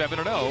 They're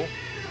 7-0.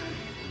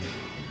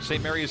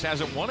 St. Mary's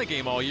hasn't won a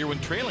game all year when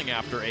trailing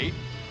after 8.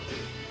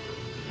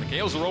 The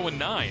Gales are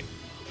 0-9.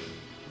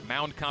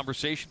 Mound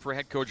conversation for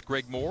head coach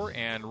Greg Moore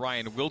and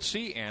Ryan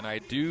Wiltsey. And I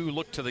do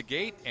look to the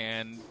gate,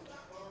 and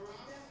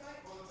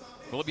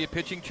will it be a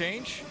pitching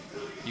change?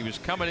 He was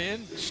coming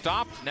in,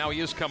 stopped, now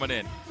he is coming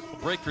in.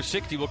 We'll break for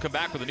 60. We'll come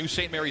back with a new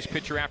St. Mary's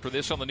pitcher after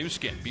this on the new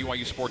skin,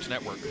 BYU Sports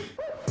Network.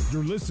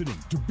 You're listening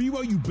to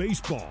BYU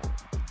Baseball.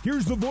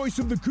 Here's the voice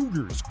of the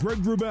Cougars, Greg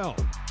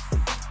Wrubell.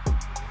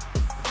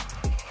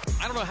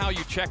 I don't know how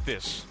you check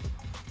this,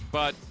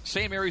 but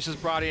St. Mary's has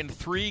brought in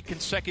 3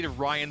 consecutive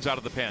Ryans out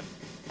of the pen.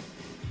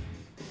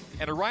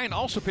 And a Ryan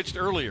also pitched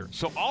earlier.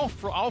 So all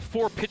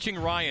 4 pitching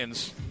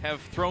Ryans have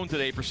thrown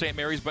today for St.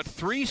 Mary's, but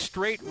 3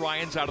 straight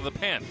Ryans out of the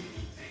pen.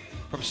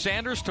 From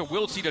Sanders to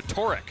Wiltsey to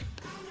Torek.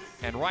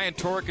 And Ryan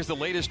Torek is the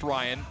latest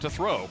Ryan to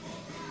throw.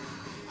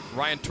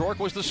 Ryan Torek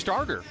was the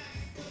starter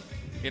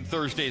in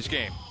Thursday's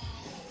game.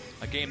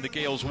 A game the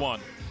Gales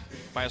won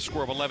by a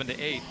score of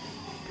 11-8.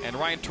 And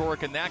Ryan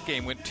Torek in that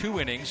game went 2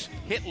 innings,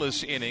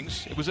 hitless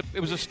innings. It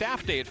was a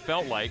staff day, it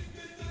felt like.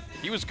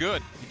 He was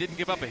good. He didn't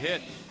give up a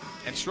hit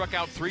and struck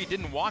out 3,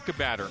 didn't walk a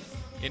batter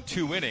in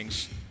 2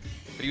 innings.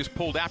 But he was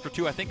pulled after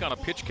 2, I think, on a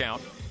pitch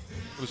count.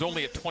 It was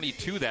only at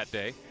 22 that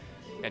day.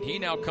 And he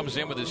now comes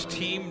in with his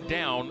team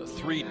down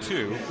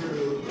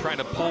 3-2, trying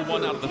to pull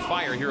one out of the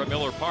fire here at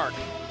Miller Park.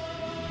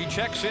 He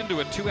checks into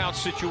a 2-out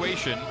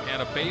situation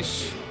and a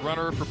base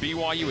runner for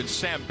BYU and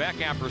Sam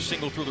Beck after a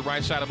single through the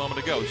right side a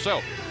moment ago.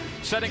 So,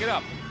 setting it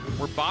up,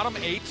 we're bottom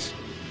 8,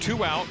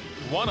 2 out,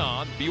 1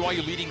 on,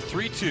 BYU leading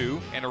 3-2,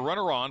 and a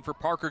runner on for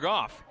Parker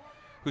Goff,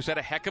 who's had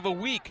a heck of a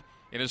week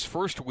in his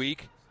first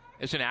week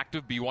as an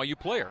active BYU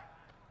player.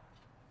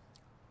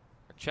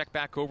 A check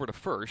back over to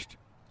first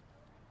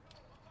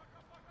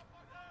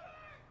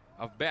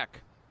of Beck.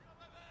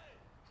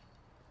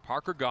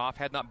 Parker Goff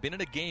had not been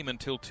in a game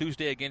until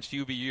Tuesday against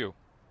UVU.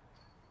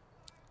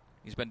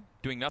 He's been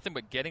doing nothing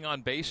but getting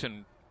on base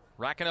and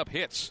racking up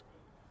hits.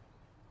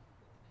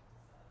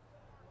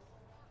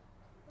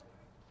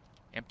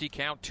 Empty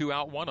count, 2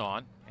 out, 1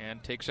 on,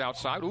 and takes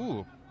outside.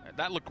 Ooh,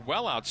 that looked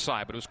well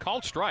outside, but it was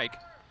called strike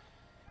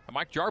by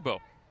Mike Jarbo.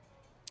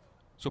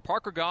 So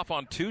Parker Goff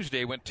on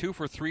Tuesday went 2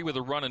 for 3 with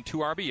a run and 2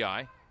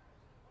 RBI.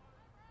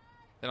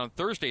 Then on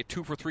Thursday,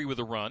 2 for 3 with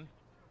a run.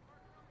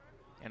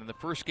 And in the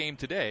first game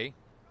today,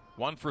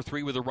 1 for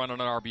 3 with a run on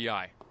an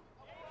RBI.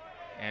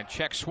 And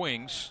check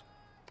swings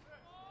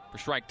for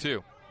strike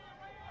 2.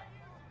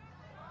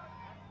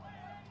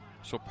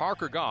 So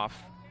Parker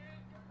Goff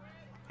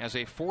has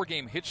a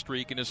 4-game hit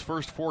streak in his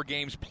first 4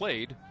 games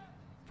played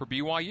for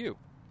BYU.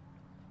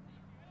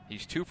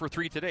 He's 2 for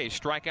 3 today,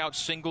 strikeout,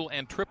 single,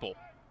 and triple.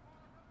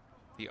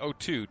 The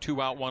 0-2,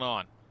 2 out, 1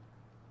 on.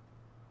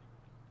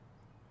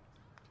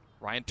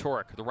 Ryan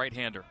Torek, the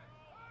right-hander,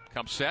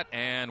 comes set,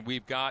 and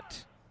we've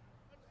got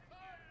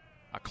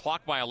a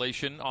clock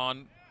violation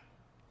on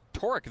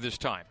Torek this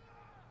time.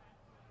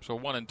 So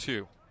 1 and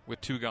 2 with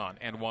 2 gone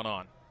and 1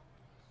 on.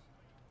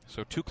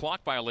 So 2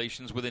 clock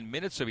violations within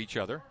minutes of each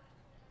other.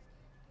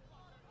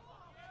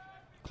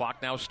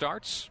 Clock now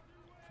starts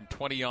from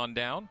 20 on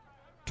down.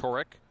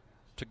 Torek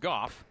to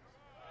Goff.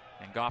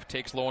 And Goff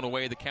takes low and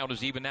away. The count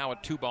is even now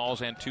at 2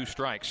 balls and 2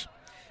 strikes.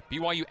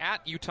 BYU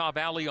at Utah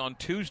Valley on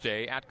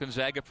Tuesday, at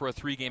Gonzaga for a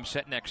 3-game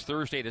set next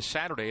Thursday to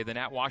Saturday, then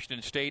at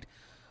Washington State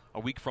a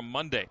week from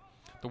Monday.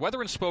 The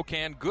weather in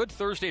Spokane, good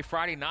Thursday,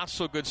 Friday, not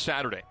so good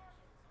Saturday.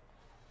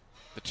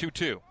 The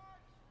 2-2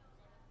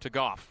 to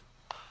Goff.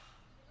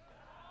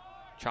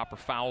 Chopper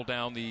foul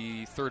down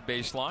the third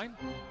base line.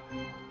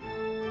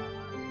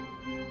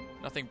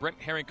 Nothing Brent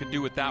Herring could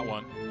do with that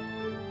one.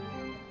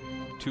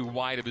 Too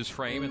wide of his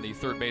frame in the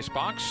third base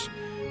box.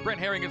 Brent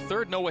Herring at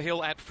third, Noah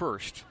Hill at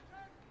first.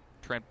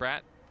 Trent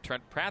Pratt,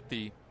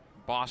 the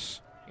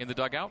boss in the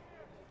dugout,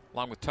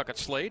 along with Tuckett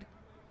Slade.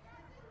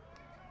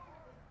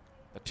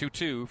 The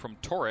 2-2 from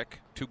Torek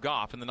to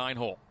Goff in the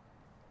 9-hole.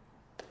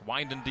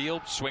 Wind and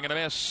deal, swing and a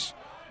miss.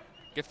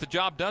 Gets the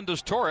job done,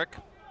 does Torek.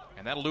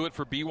 And that'll do it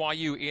for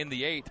BYU in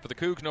the 8th. For the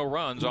Cougs, no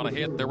runs on a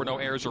hit. There were no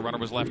errors. A runner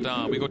was left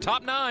on. We go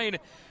top 9.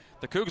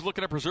 The Cougs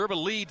looking to preserve a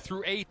lead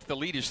through 8. The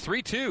lead is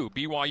 3-2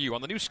 BYU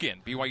on the new skin,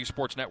 BYU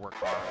Sports Network.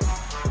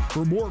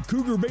 For more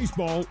Cougar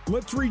baseball,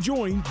 let's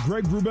rejoin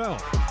Greg Wrubell.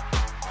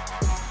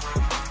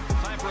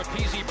 Time for a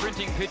PZ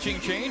Printing pitching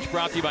change,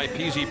 brought to you by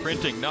PZ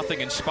Printing. Nothing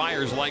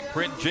inspires like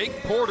print.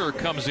 Jake Porter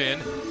comes in.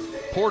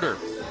 Porter,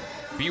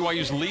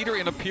 BYU's leader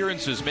in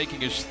appearances, making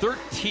his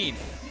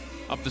 13th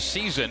of the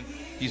season.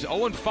 He's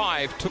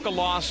 0-5, took a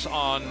loss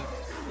on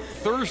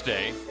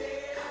Thursday.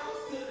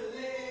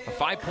 A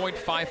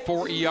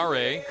 5.54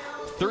 ERA,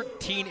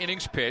 13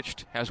 innings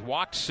pitched, has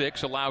walked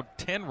 6, allowed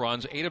 10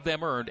 runs, 8 of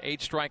them earned,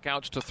 8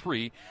 strikeouts to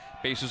 3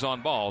 bases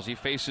on balls. He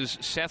faces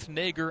Seth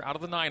Nager out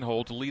of the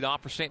 9-hole to lead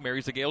off for St.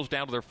 Mary's. The Gales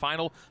down to their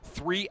final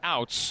 3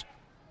 outs.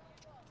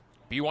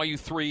 BYU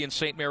 3 and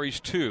St. Mary's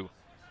 2.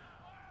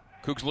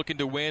 Cougs looking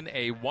to win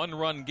a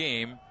 1-run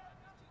game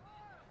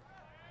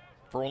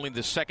for only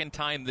the second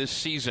time this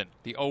season.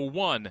 The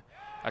 0-1,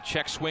 a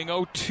check swing,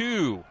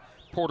 0-2.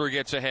 Porter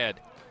gets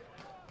ahead.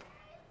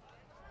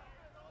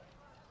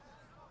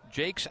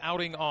 Jake's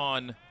outing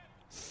on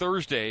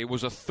Thursday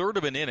was a third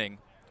of an inning,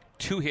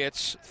 2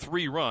 hits,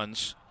 3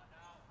 runs,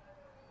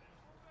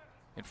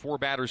 and 4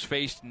 batters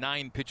faced,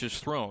 9 pitches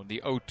thrown.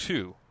 The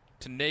 0-2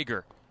 to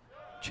Nager.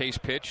 Chase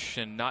pitch,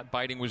 and not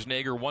biting was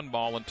Nager. 1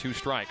 ball and 2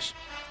 strikes.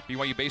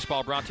 BYU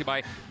baseball brought to you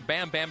by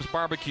Bam Bam's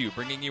Barbecue,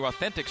 bringing you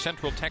authentic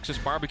Central Texas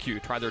barbecue.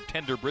 Try their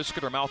tender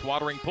brisket or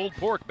mouth-watering pulled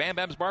pork. Bam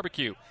Bam's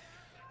Barbecue,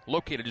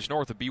 located just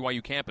north of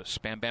BYU campus.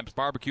 Bam Bam's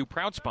Barbecue,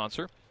 proud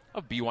sponsor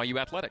of BYU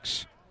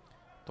Athletics.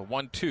 The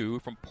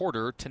 1-2 from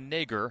Porter to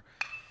Nager.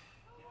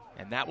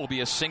 And that will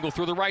be a single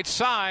through the right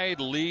side.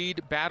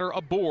 Lead batter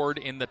aboard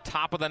in the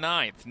top of the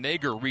 9th.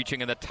 Nager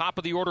reaching in the top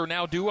of the order,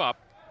 now due up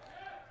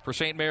for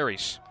St.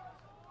 Mary's.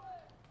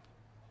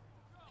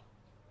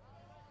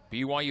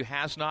 BYU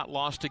has not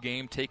lost a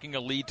game, taking a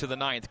lead to the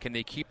 9th. Can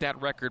they keep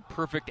that record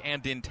perfect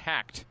and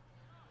intact?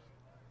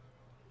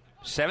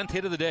 7th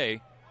hit of the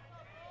day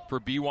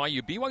for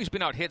BYU. BYU's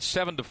been out hit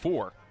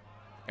 7-4.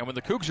 And when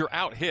the Cougs are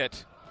out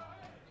hit,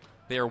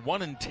 they are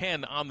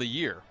 1-10 on the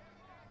year.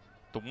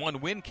 The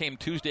 1 win came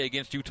Tuesday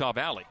against Utah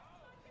Valley.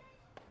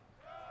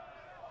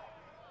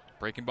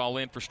 Breaking ball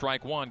in for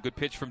strike 1. Good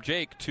pitch from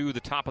Jake to the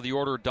top of the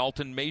order,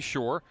 Dalton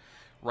Mayshore,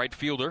 right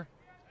fielder.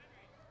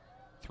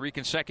 3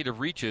 consecutive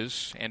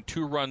reaches and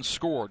 2 runs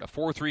scored. A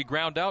 4-3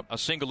 ground out, a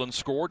single and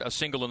scored, a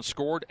single and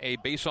scored, a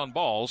base on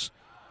balls,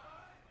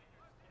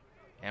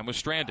 and was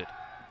stranded.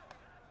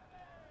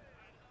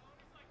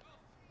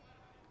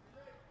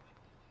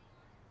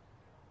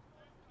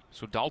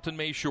 So Dalton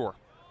Mayshore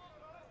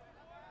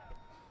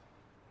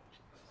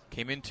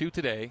came in 2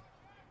 today,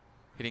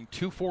 hitting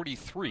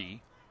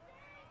 .243.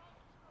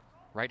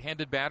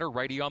 Right-handed batter,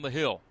 righty on the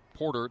hill.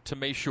 Porter to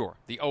Mayshore.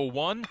 The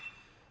 0-1.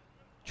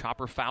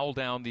 Chopper foul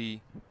down the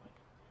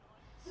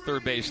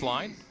third base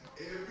line.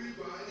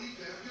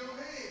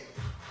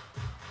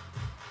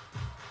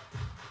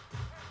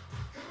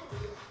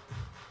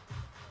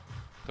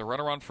 The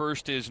runner on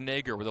first is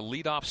Nager with a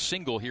leadoff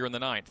single here in the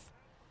 9th.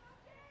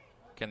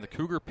 Can the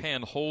Cougar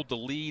pen hold the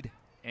lead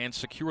and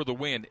secure the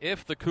win?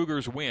 If the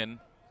Cougars win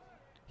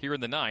here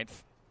in the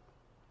 9th,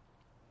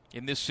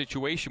 in this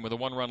situation with a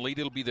 1-run lead,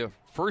 it'll be the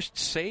first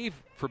save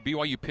for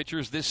BYU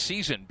pitchers this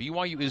season.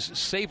 BYU is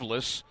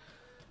saveless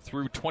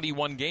through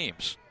 21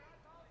 games.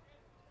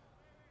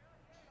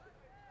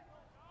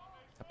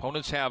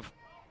 Opponents have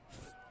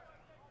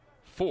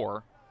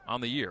 4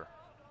 on the year.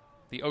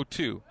 The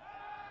 0-2.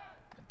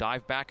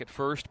 Dive back at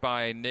first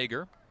by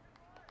Nager.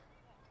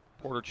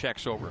 Porter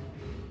checks over.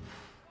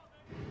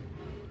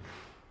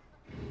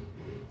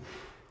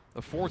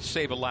 The 4th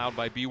save allowed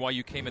by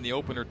BYU came in the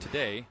opener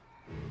today.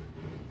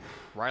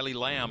 Riley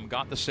Lamb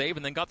got the save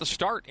and then got the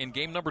start in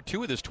game number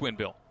 2 of this twin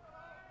bill.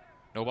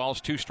 No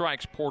balls, 2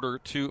 strikes. Porter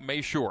to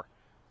Mayshore.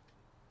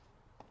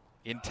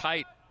 In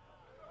tight.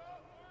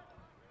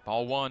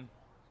 Ball 1.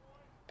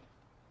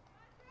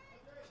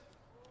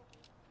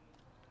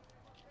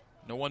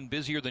 No one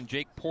busier than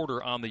Jake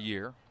Porter on the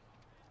year.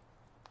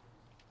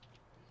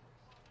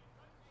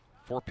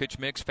 4-pitch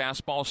mix,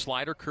 fastball,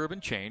 slider, curve,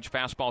 and change.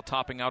 Fastball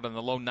topping out in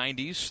the low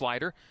 90s,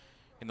 slider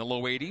in the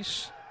low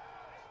 80s.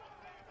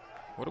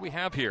 What do we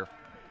have here?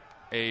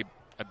 A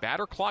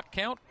batter clock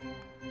count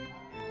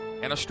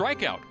and a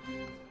strikeout.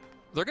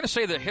 They're going to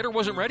say the hitter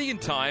wasn't ready in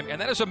time, and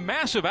that is a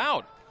massive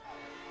out.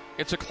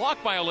 It's a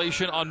clock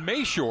violation on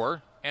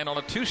Mayshore, and on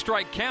a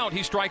 2-strike count,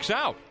 he strikes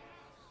out.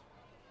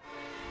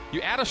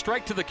 You add a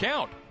strike to the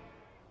count.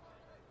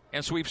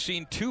 And so we've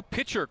seen 2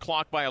 pitcher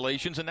clock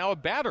violations and now a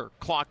batter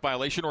clock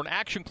violation, or an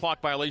action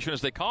clock violation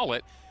as they call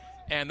it,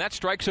 and that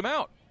strikes him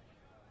out.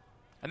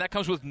 And that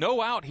comes with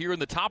no out here in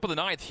the top of the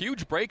 9th.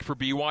 Huge break for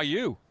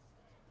BYU.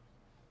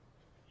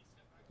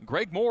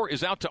 Greg Moore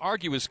is out to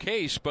argue his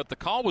case, but the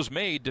call was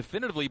made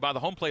definitively by the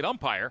home plate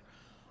umpire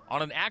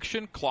on an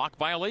action clock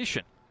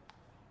violation.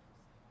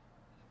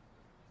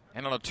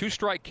 And on a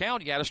 2-strike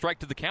count, you add a strike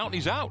to the count, and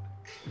he's out.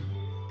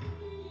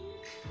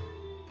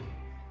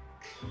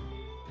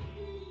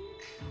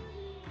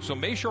 So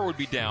Mayshore would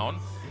be down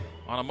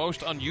on a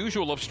most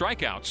unusual of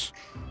strikeouts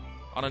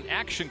on an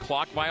action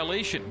clock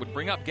violation. Would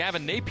bring up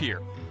Gavin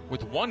Napier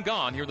with 1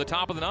 gone here in the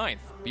top of the 9th.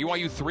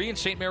 BYU 3 and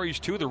St. Mary's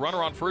 2. The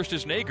runner on first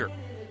is Nager.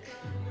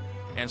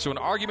 And so an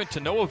argument to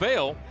no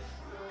avail.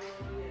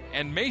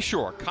 And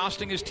Mayshore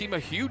costing his team a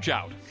huge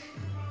out.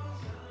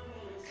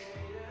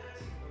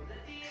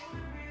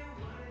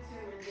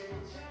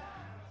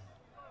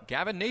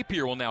 Gavin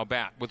Napier will now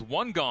bat with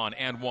 1 gone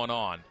and 1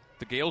 on.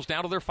 The Gales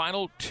down to their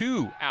final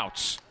 2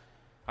 outs.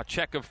 A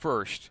check of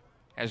first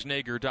as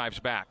Nager dives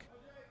back.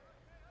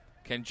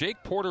 Can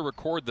Jake Porter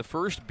record the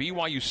first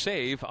BYU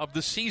save of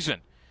the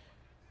season?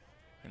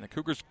 And the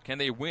Cougars, can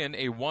they win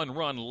a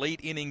 1-run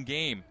late inning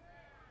game?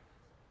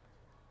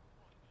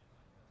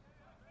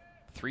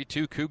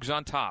 3-2 Cougs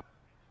on top.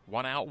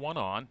 1 out, 1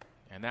 on.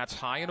 And that's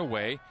high and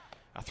away.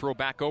 A throw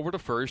back over to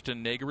first,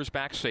 and Nager is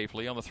back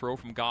safely on the throw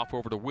from Goff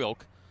over to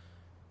Wilk.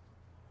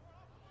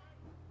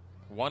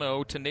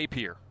 1-0 to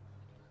Napier.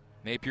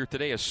 Napier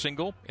today a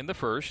single in the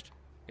first,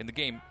 in the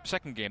game,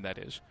 second game that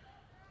is.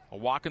 A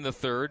walk in the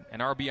third,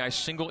 an RBI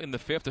single in the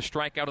 5th, a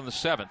strikeout in the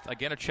 7th.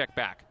 Again a check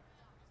back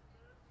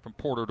from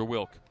Porter to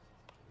Wilk.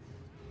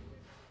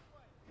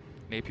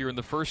 Napier in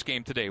the first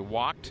game today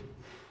walked,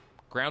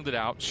 grounded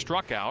out,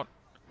 struck out,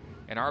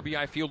 an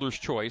RBI fielder's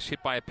choice,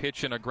 hit by a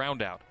pitch and a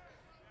ground out.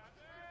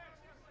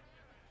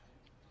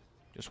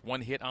 Just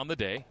 1 hit on the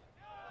day,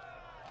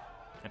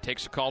 and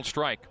takes a called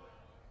strike.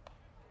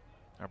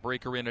 A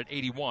breaker in at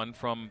 81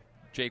 from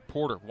Jake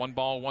Porter. 1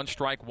 ball, 1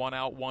 strike, 1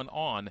 out, 1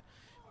 on.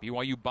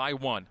 BYU by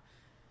 1.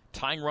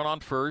 Tying run on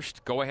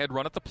first. Go-ahead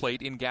run at the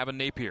plate in Gavin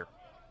Napier.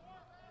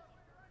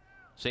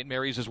 St.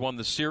 Mary's has won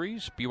the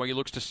series. BYU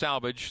looks to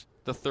salvage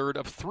the 3rd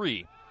of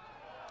 3.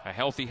 A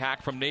healthy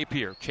hack from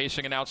Napier,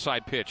 chasing an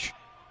outside pitch.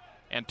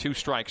 And 2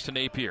 strikes to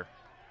Napier.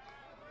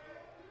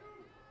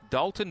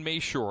 Dalton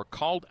Mayshore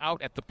called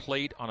out at the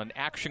plate on an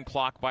action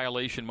clock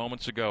violation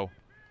moments ago,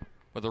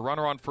 with a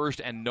runner on first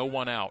and no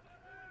one out.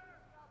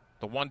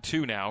 The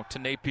 1-2 now to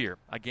Napier.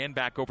 Again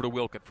back over to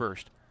Wilk at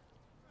first.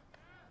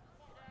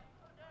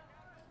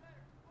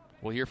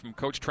 We'll hear from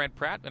Coach Trent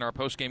Pratt in our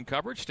post-game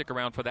coverage. Stick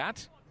around for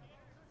that.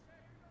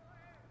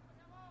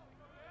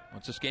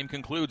 Once this game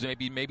concludes,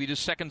 maybe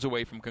just seconds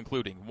away from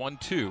concluding.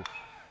 1-2.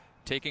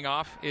 Taking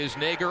off is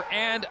Nager,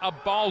 and a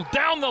ball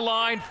down the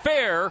line,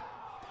 fair.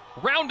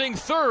 Rounding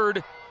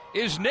third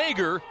is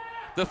Nager.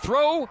 The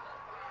throw,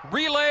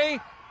 relay,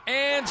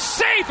 and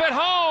safe at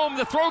home.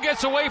 The throw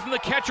gets away from the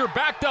catcher,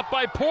 backed up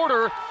by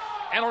Porter,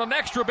 and on an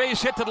extra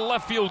base hit to the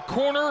left field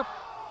corner.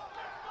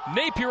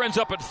 Napier ends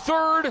up at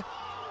third.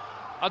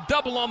 A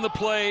double on the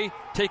play,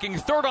 taking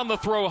third on the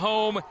throw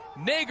home.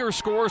 Nager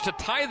scores to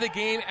tie the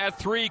game at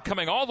 3,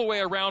 coming all the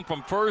way around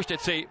from first.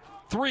 It's a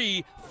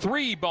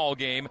 3-3 ball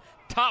game,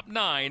 top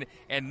 9,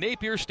 and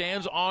Napier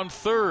stands on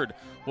third.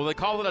 Will they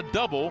call it a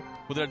double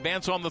with an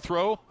advance on the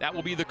throw? That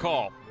will be the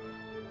call.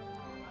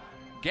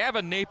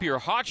 Gavin Napier,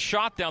 hot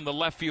shot down the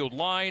left field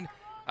line.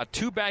 A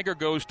 2-bagger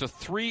goes to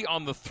 3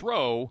 on the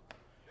throw.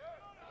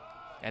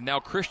 And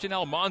now Christian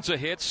Almanza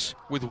hits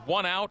with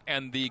 1 out,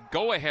 and the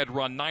go-ahead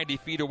run 90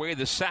 feet away.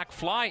 The sac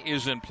fly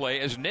is in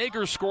play as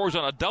Nager scores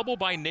on a double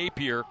by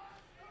Napier.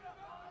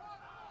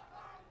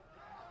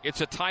 It's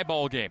a tie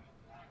ball game.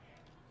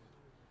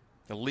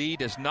 The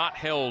lead is not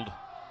held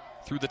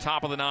through the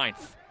top of the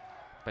 9th.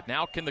 But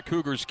now can the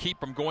Cougars keep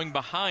from going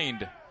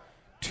behind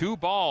 2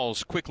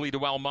 balls quickly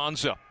to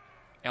Almanza.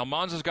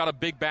 Almanza's got a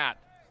big bat.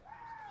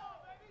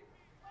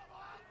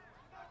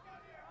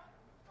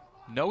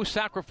 No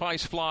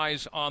sacrifice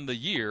flies on the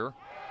year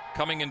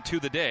coming into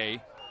the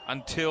day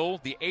until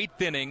the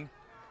 8th inning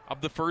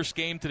of the first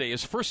game today.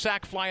 His first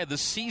sac fly of the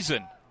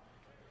season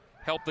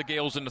helped the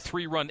Gales in a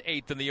 3-run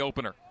 8th in the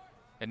opener.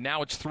 And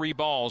now it's 3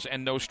 balls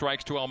and no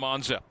strikes to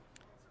Almanza.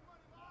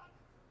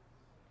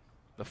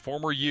 The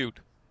former Ute.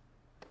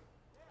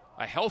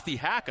 A healthy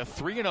hack, a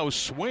 3-0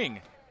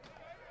 swing.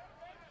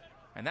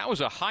 And that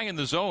was a high in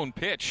the zone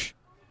pitch.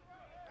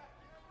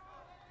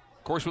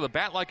 Of course, with a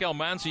bat like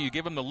Almanza, you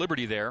give him the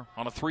liberty there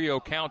on a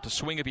 3-0 count to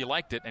swing if he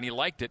liked it, and he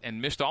liked it and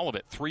missed all of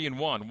it.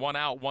 3-1, 1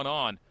 out, 1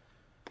 on.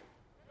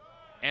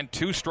 And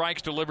 2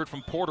 strikes delivered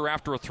from Porter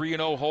after a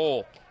 3-0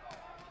 hole.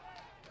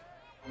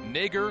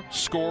 Nager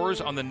scores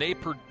on the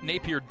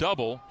Napier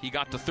double. He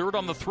got to third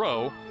on the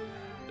throw.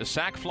 The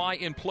sac fly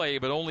in play,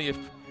 but only if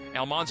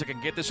Almanza can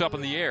get this up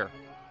in the air.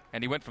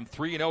 And he went from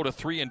 3-0 to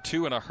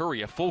 3-2 in a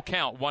hurry. A full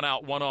count, 1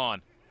 out, 1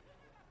 on.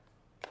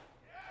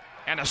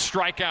 And a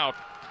strikeout.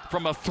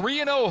 From a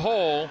 3-0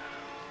 hole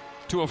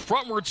to a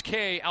frontwards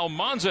K,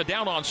 Almanza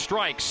down on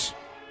strikes.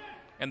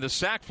 And the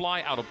sac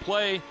fly out of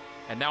play.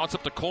 And now it's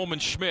up to Coleman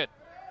Schmidt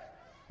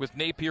with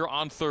Napier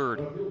on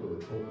third.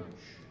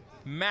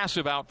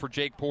 Massive out for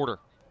Jake Porter.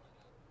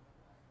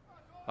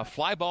 A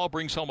fly ball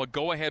brings home a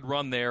go-ahead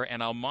run there,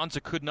 and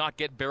Almanza could not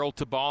get barreled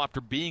to ball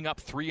after being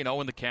up 3-0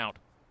 in the count.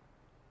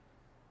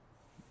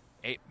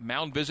 A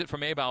mound visit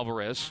from Abe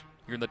Alvarez.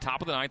 Here in the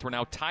top of the 9th. We're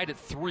now tied at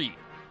 3.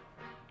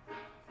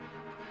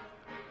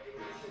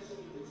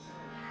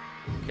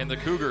 Can the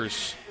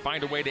Cougars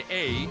find a way to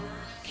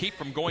keep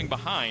from going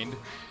behind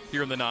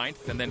here in the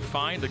 9th, and then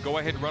find the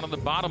go-ahead run on the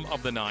bottom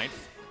of the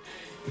 9th?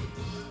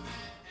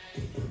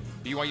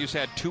 BYU's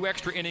had 2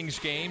 extra innings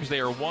games. They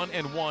are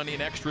 1-1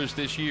 in extras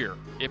this year,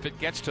 if it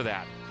gets to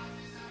that.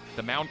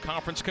 The Mound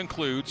Conference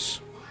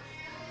concludes.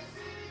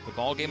 The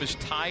ball game is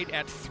tied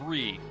at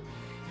 3.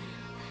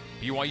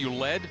 BYU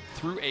led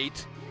through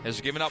 8,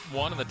 has given up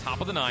 1 in the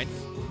top of the 9th.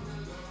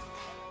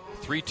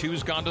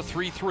 3-2's gone to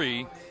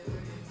 3-3.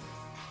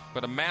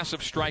 But a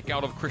massive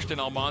strikeout of Christian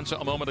Almanza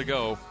a moment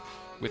ago,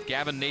 with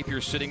Gavin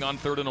Napier sitting on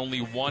third and only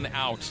 1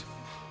 out.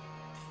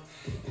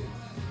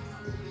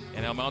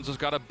 And Almanza's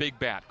got a big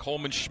bat.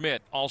 Coleman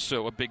Schmidt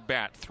also a big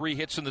bat. 3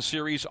 hits in the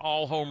series,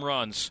 all home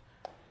runs.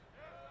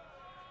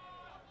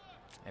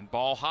 And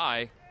ball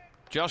high,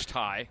 just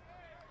high,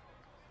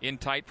 in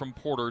tight from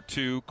Porter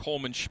to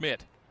Coleman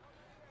Schmidt.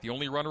 The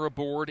only runner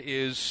aboard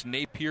is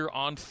Napier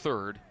on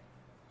third.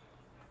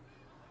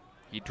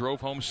 He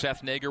drove home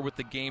Seth Nager with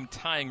the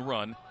game-tying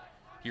run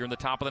here in the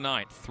top of the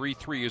 9th.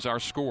 3-3 is our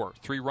score.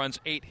 3 runs,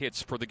 8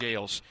 hits for the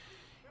Gales.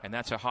 And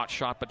that's a hot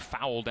shot, but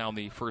foul down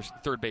the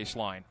third base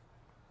line.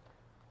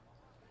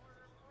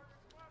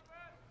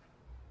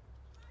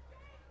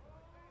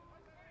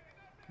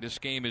 This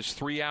game is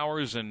 3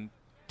 hours and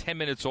 10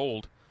 minutes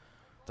old.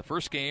 The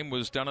first game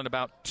was done at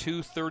about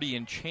 2:30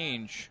 and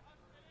change.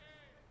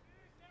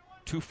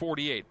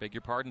 2:48, beg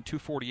your pardon,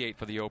 2:48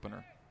 for the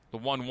opener. The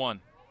 1-1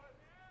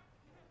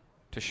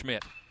 to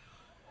Schmidt.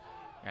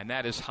 And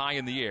that is high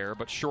in the air,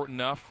 but short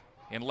enough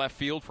in left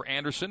field for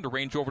Anderson to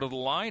range over to the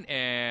line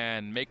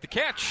and make the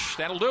catch.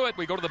 That'll do it.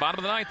 We go to the bottom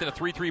of the 9th in a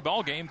 3-3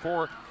 ball game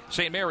for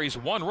St. Mary's.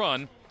 1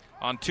 run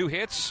on 2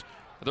 hits.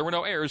 There were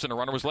no errors, and a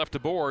runner was left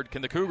aboard.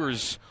 Can the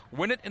Cougars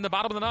win it in the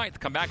bottom of the 9th?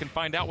 Come back and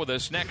find out with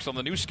us next on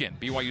the new skin,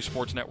 BYU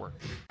Sports Network.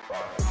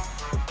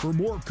 For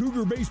more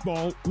Cougar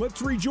baseball, let's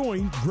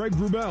rejoin Greg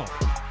Wrubell.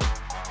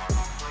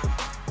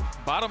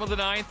 Bottom of the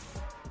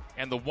 9th.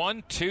 And the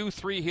 1, 2,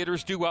 3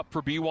 hitters due up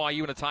for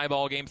BYU in a tie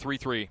ball game,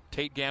 3-3.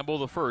 Tate Gamble,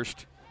 the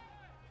first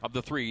of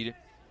the 3,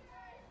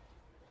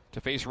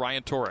 to face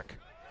Ryan Torek.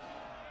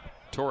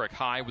 Torek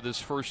high with his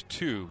first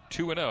 2,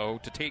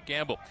 2-0 to Tate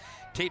Gamble.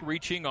 Tate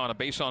reaching on a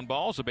base on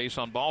balls. A base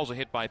on balls, a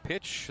hit by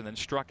pitch, and then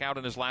struck out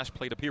in his last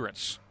plate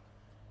appearance.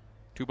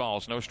 2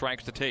 balls, no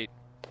strikes to Tate.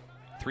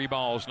 3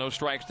 balls, no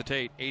strikes to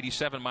Tate.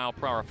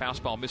 87-mile-per-hour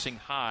fastball missing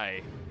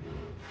high.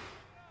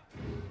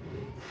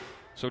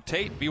 So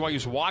Tate,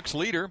 BYU's walks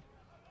leader,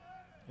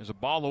 is a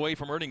ball away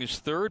from earning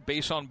his 3rd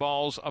base on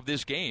balls of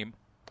this game.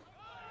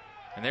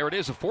 And there it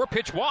is, a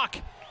 4-pitch walk.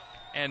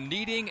 And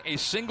needing a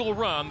single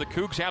run, the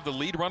Cougs have the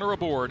lead runner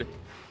aboard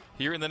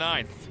here in the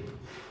 9th.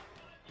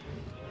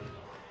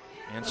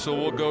 And so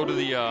we'll go to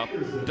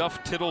the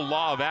Duff-Tittle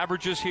law of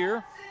averages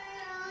here.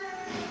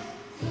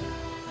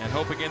 And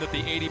hope again that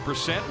the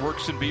 80%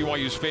 works in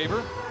BYU's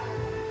favor.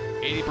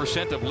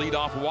 80% of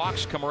leadoff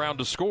walks come around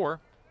to score.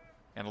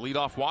 And a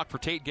leadoff walk for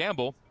Tate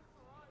Gamble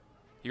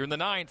here in the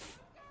 9th.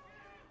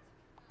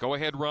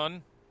 Go-ahead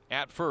run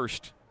at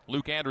first.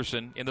 Luke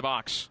Anderson in the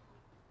box.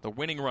 The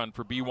winning run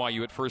for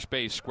BYU at first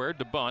base. Squared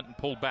to bunt and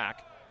pulled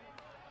back.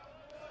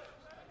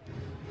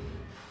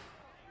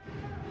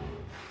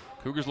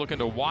 Cougars looking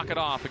to walk it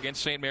off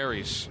against St.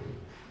 Mary's.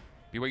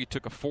 BYU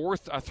took a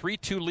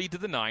 3-2 lead to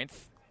the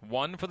 9th.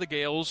 1 for the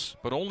Gales,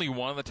 but only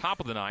 1 on the top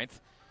of the 9th.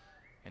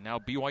 And now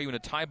BYU in a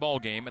tie ball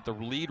game at the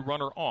lead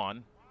runner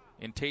on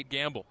in Tate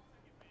Gamble.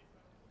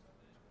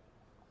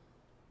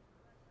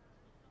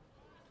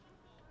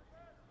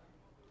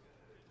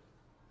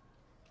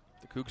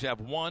 Cougs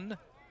have one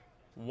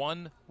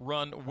run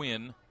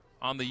win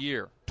on the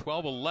year.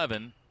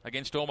 12-11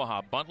 against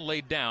Omaha. Bunt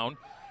laid down,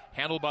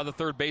 handled by the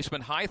third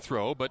baseman. High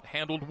throw, but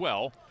handled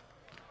well.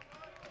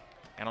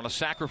 And on a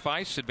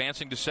sacrifice,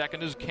 advancing to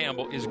second is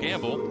Gamble.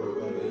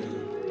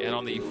 And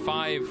on the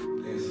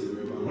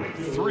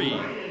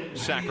 5-3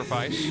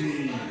 sacrifice,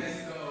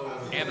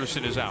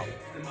 Anderson is out.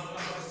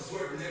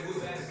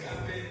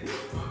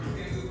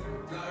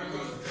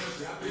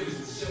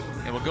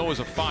 And will go as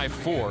a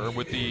 5-4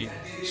 with the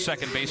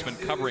second baseman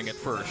covering at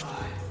first.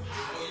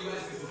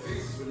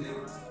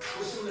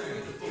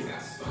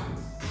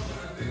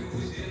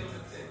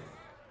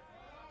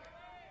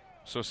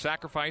 So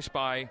sacrifice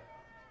by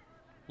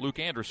Luke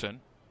Anderson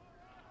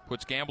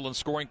puts Gamble in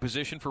scoring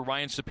position for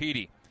Ryan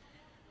Sapedi.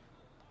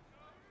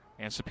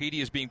 And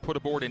Sapedi is being put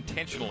aboard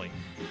intentionally.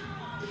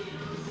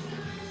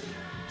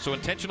 So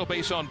intentional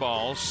base on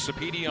balls.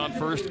 Sapedi on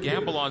first,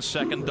 Gamble on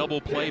second,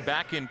 double play,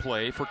 back in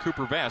play for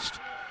Cooper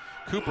Vest.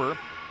 Cooper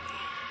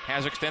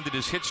has extended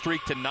his hit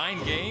streak to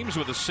 9 games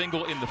with a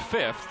single in the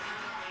 5th.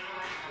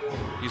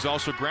 He's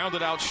also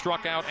grounded out,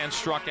 struck out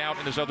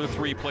in his other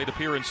 3 plate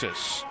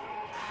appearances.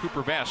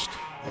 Cooper Vest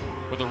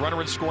with a runner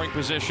in scoring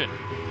position.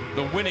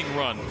 The winning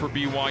run for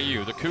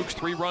BYU. The Cougs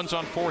 3 runs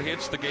on 4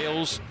 hits. The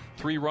Gales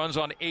 3 runs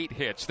on 8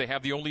 hits. They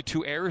have the only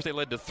 2 errors. They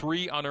led to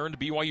 3 unearned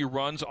BYU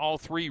runs. All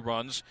 3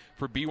 runs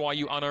for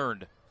BYU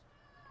unearned.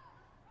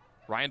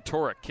 Ryan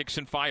Torek kicks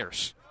and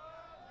fires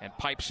and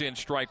pipes in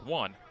strike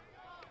 1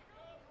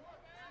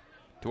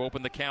 to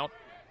open the count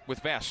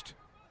with Vest.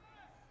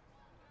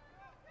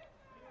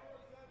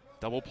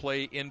 Double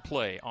play in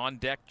play. On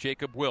deck,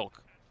 Jacob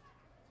Wilk.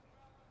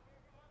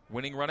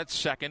 Winning run at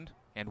second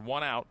and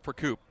 1 out for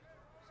Coop.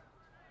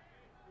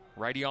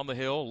 Righty on the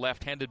hill,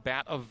 left-handed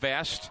bat of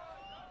Vest,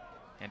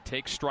 and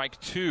takes strike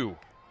 2.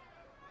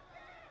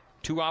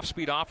 2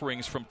 off-speed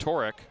offerings from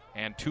Torek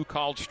and 2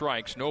 called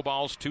strikes. No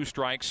balls, 2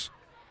 strikes.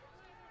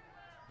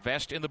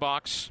 Vest in the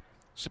box.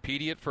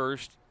 Sapedi at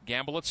first.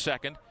 Gamble at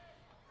second.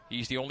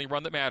 He's the only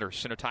run that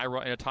matters in a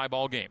tie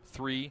ball game.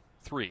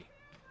 3-3.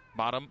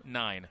 Bottom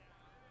 9.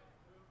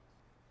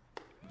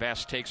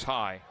 Vest takes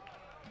high.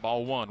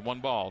 Ball 1.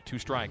 1 ball, 2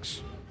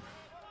 strikes.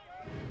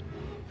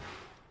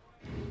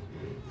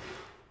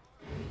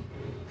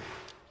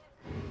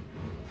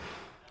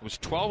 It was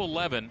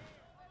 12-11,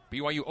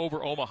 BYU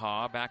over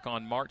Omaha back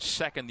on March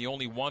 2nd, the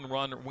only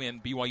 1-run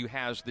win BYU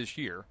has this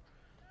year.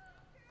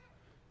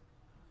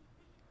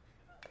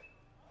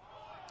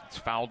 It's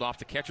fouled off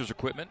the catcher's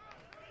equipment.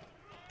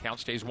 Count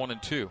stays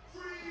 1-2.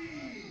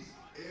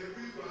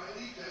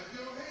 Everybody clap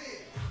your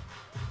hands.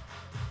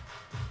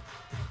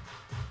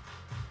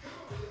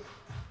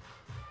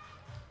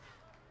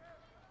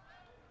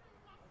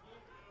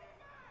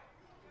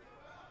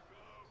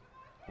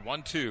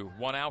 1-2,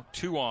 1 out,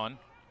 2 on.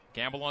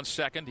 Gamble on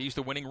second. He's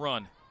the winning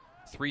run.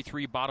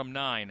 3-3, bottom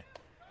 9.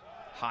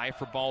 High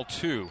for ball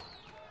 2.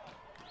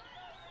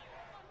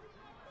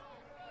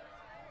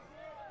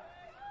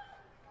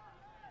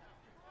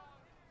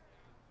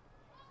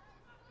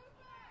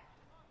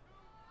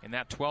 In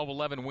that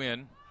 12-11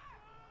 win,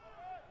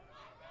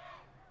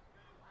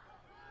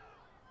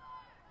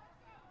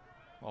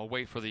 I'll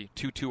wait for the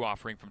 2-2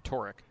 offering from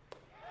Torek.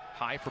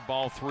 High for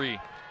ball 3.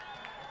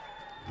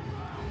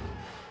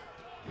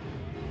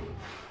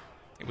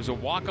 It was a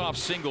walk-off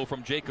single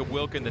from Jacob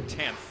Wilk in the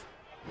 10th.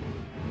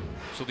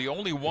 So the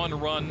only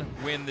 1-run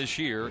win this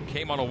year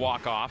came on a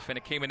walk-off, and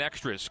it came in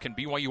extras. Can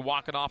BYU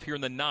walk it off here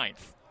in the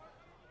 9th?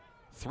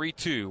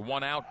 3-2,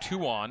 1 out,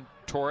 2 on.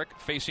 Torek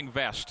facing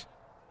Vest.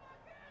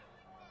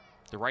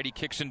 The righty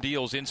kicks and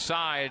deals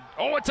inside.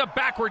 Oh, it's a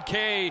backward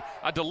K.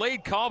 A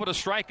delayed call, but a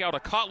strikeout. A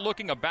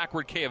caught-looking, a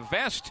backward K of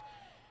Vest.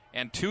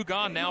 And 2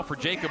 gone now for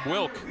Jacob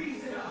Wilk.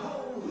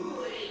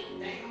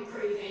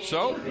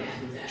 So,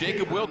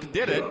 Jacob Wilk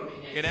did it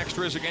in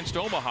extras against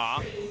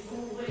Omaha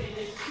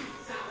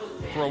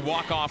for a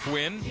walk-off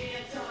win.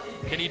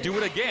 Can he do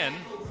it again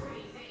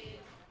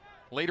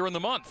later in the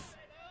month?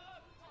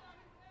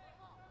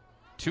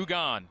 2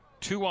 gone,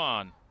 2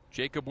 on.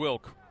 Jacob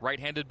Wilk,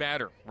 right-handed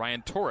batter.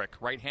 Ryan Torek,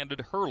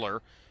 right-handed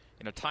hurler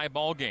in a tie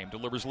ball game.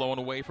 Delivers low and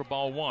away for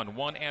ball 1.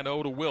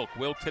 1-0 to Wilk.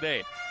 Wilk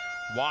today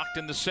walked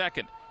in the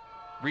second,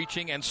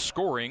 reaching and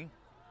scoring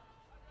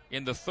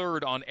in the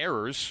third on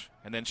errors,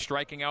 and then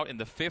striking out in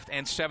the 5th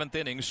and 7th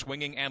innings,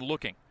 swinging and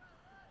looking.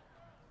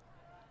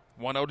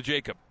 1-0 to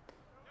Jacob.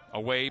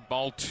 Away,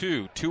 ball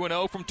 2.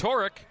 2-0 from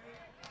Torek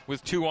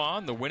with 2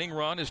 on. The winning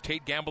run is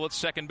Tate Gamble at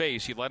second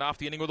base. He led off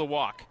the inning with a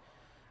walk.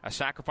 A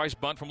sacrifice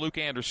bunt from Luke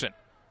Anderson.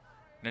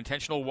 An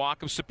intentional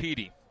walk of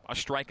Sapedi. A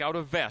strikeout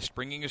of Vest,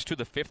 bringing us to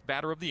the 5th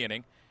batter of the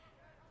inning.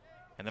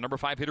 And the number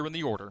 5 hitter in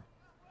the order,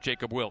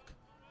 Jacob Wilk.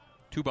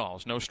 2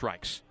 balls, no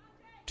strikes.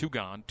 2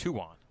 gone, 2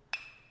 on.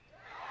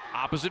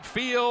 Opposite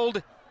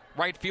field.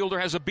 Right fielder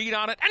has a beat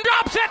on it and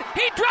drops it.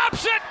 He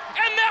drops it,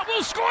 and that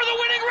will score the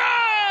winning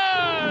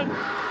run.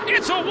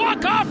 It's a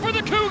walk-off for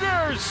the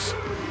Cougars.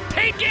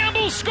 Tate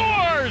Gamble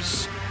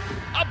scores.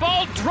 A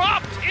ball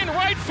dropped in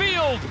right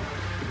field,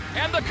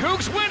 and the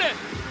Cougs win it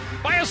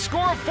by a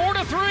score of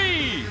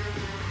 4-3.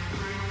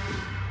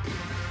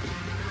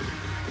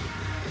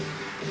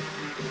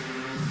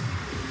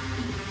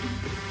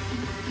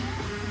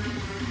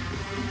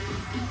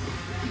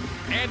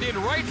 And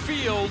in right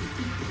field,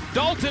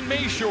 Dalton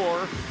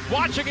Mayshore,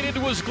 watching it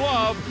into his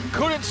glove,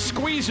 couldn't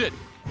squeeze it.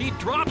 He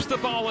drops the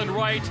ball in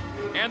right,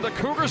 and the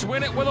Cougars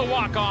win it with a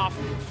walk-off,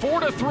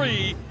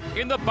 4-3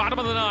 in the bottom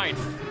of the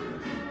ninth.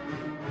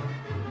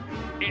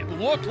 It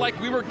looked like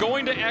we were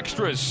going to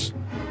extras.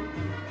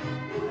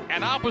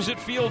 An opposite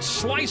field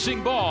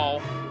slicing ball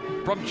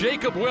from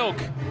Jacob Wilk,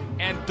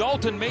 and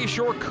Dalton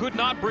Mayshore could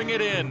not bring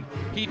it in.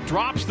 He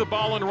drops the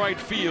ball in right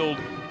field,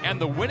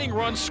 and the winning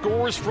run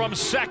scores from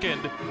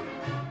second.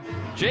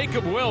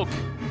 Jacob Wilk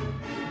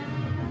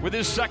with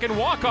his second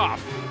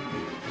walk-off.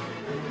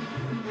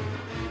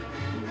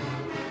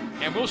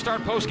 And we'll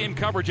start post-game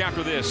coverage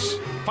after this.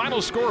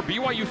 Final score,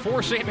 BYU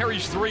 4, St.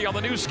 Mary's 3 on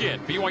the new skin,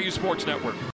 BYU Sports Network.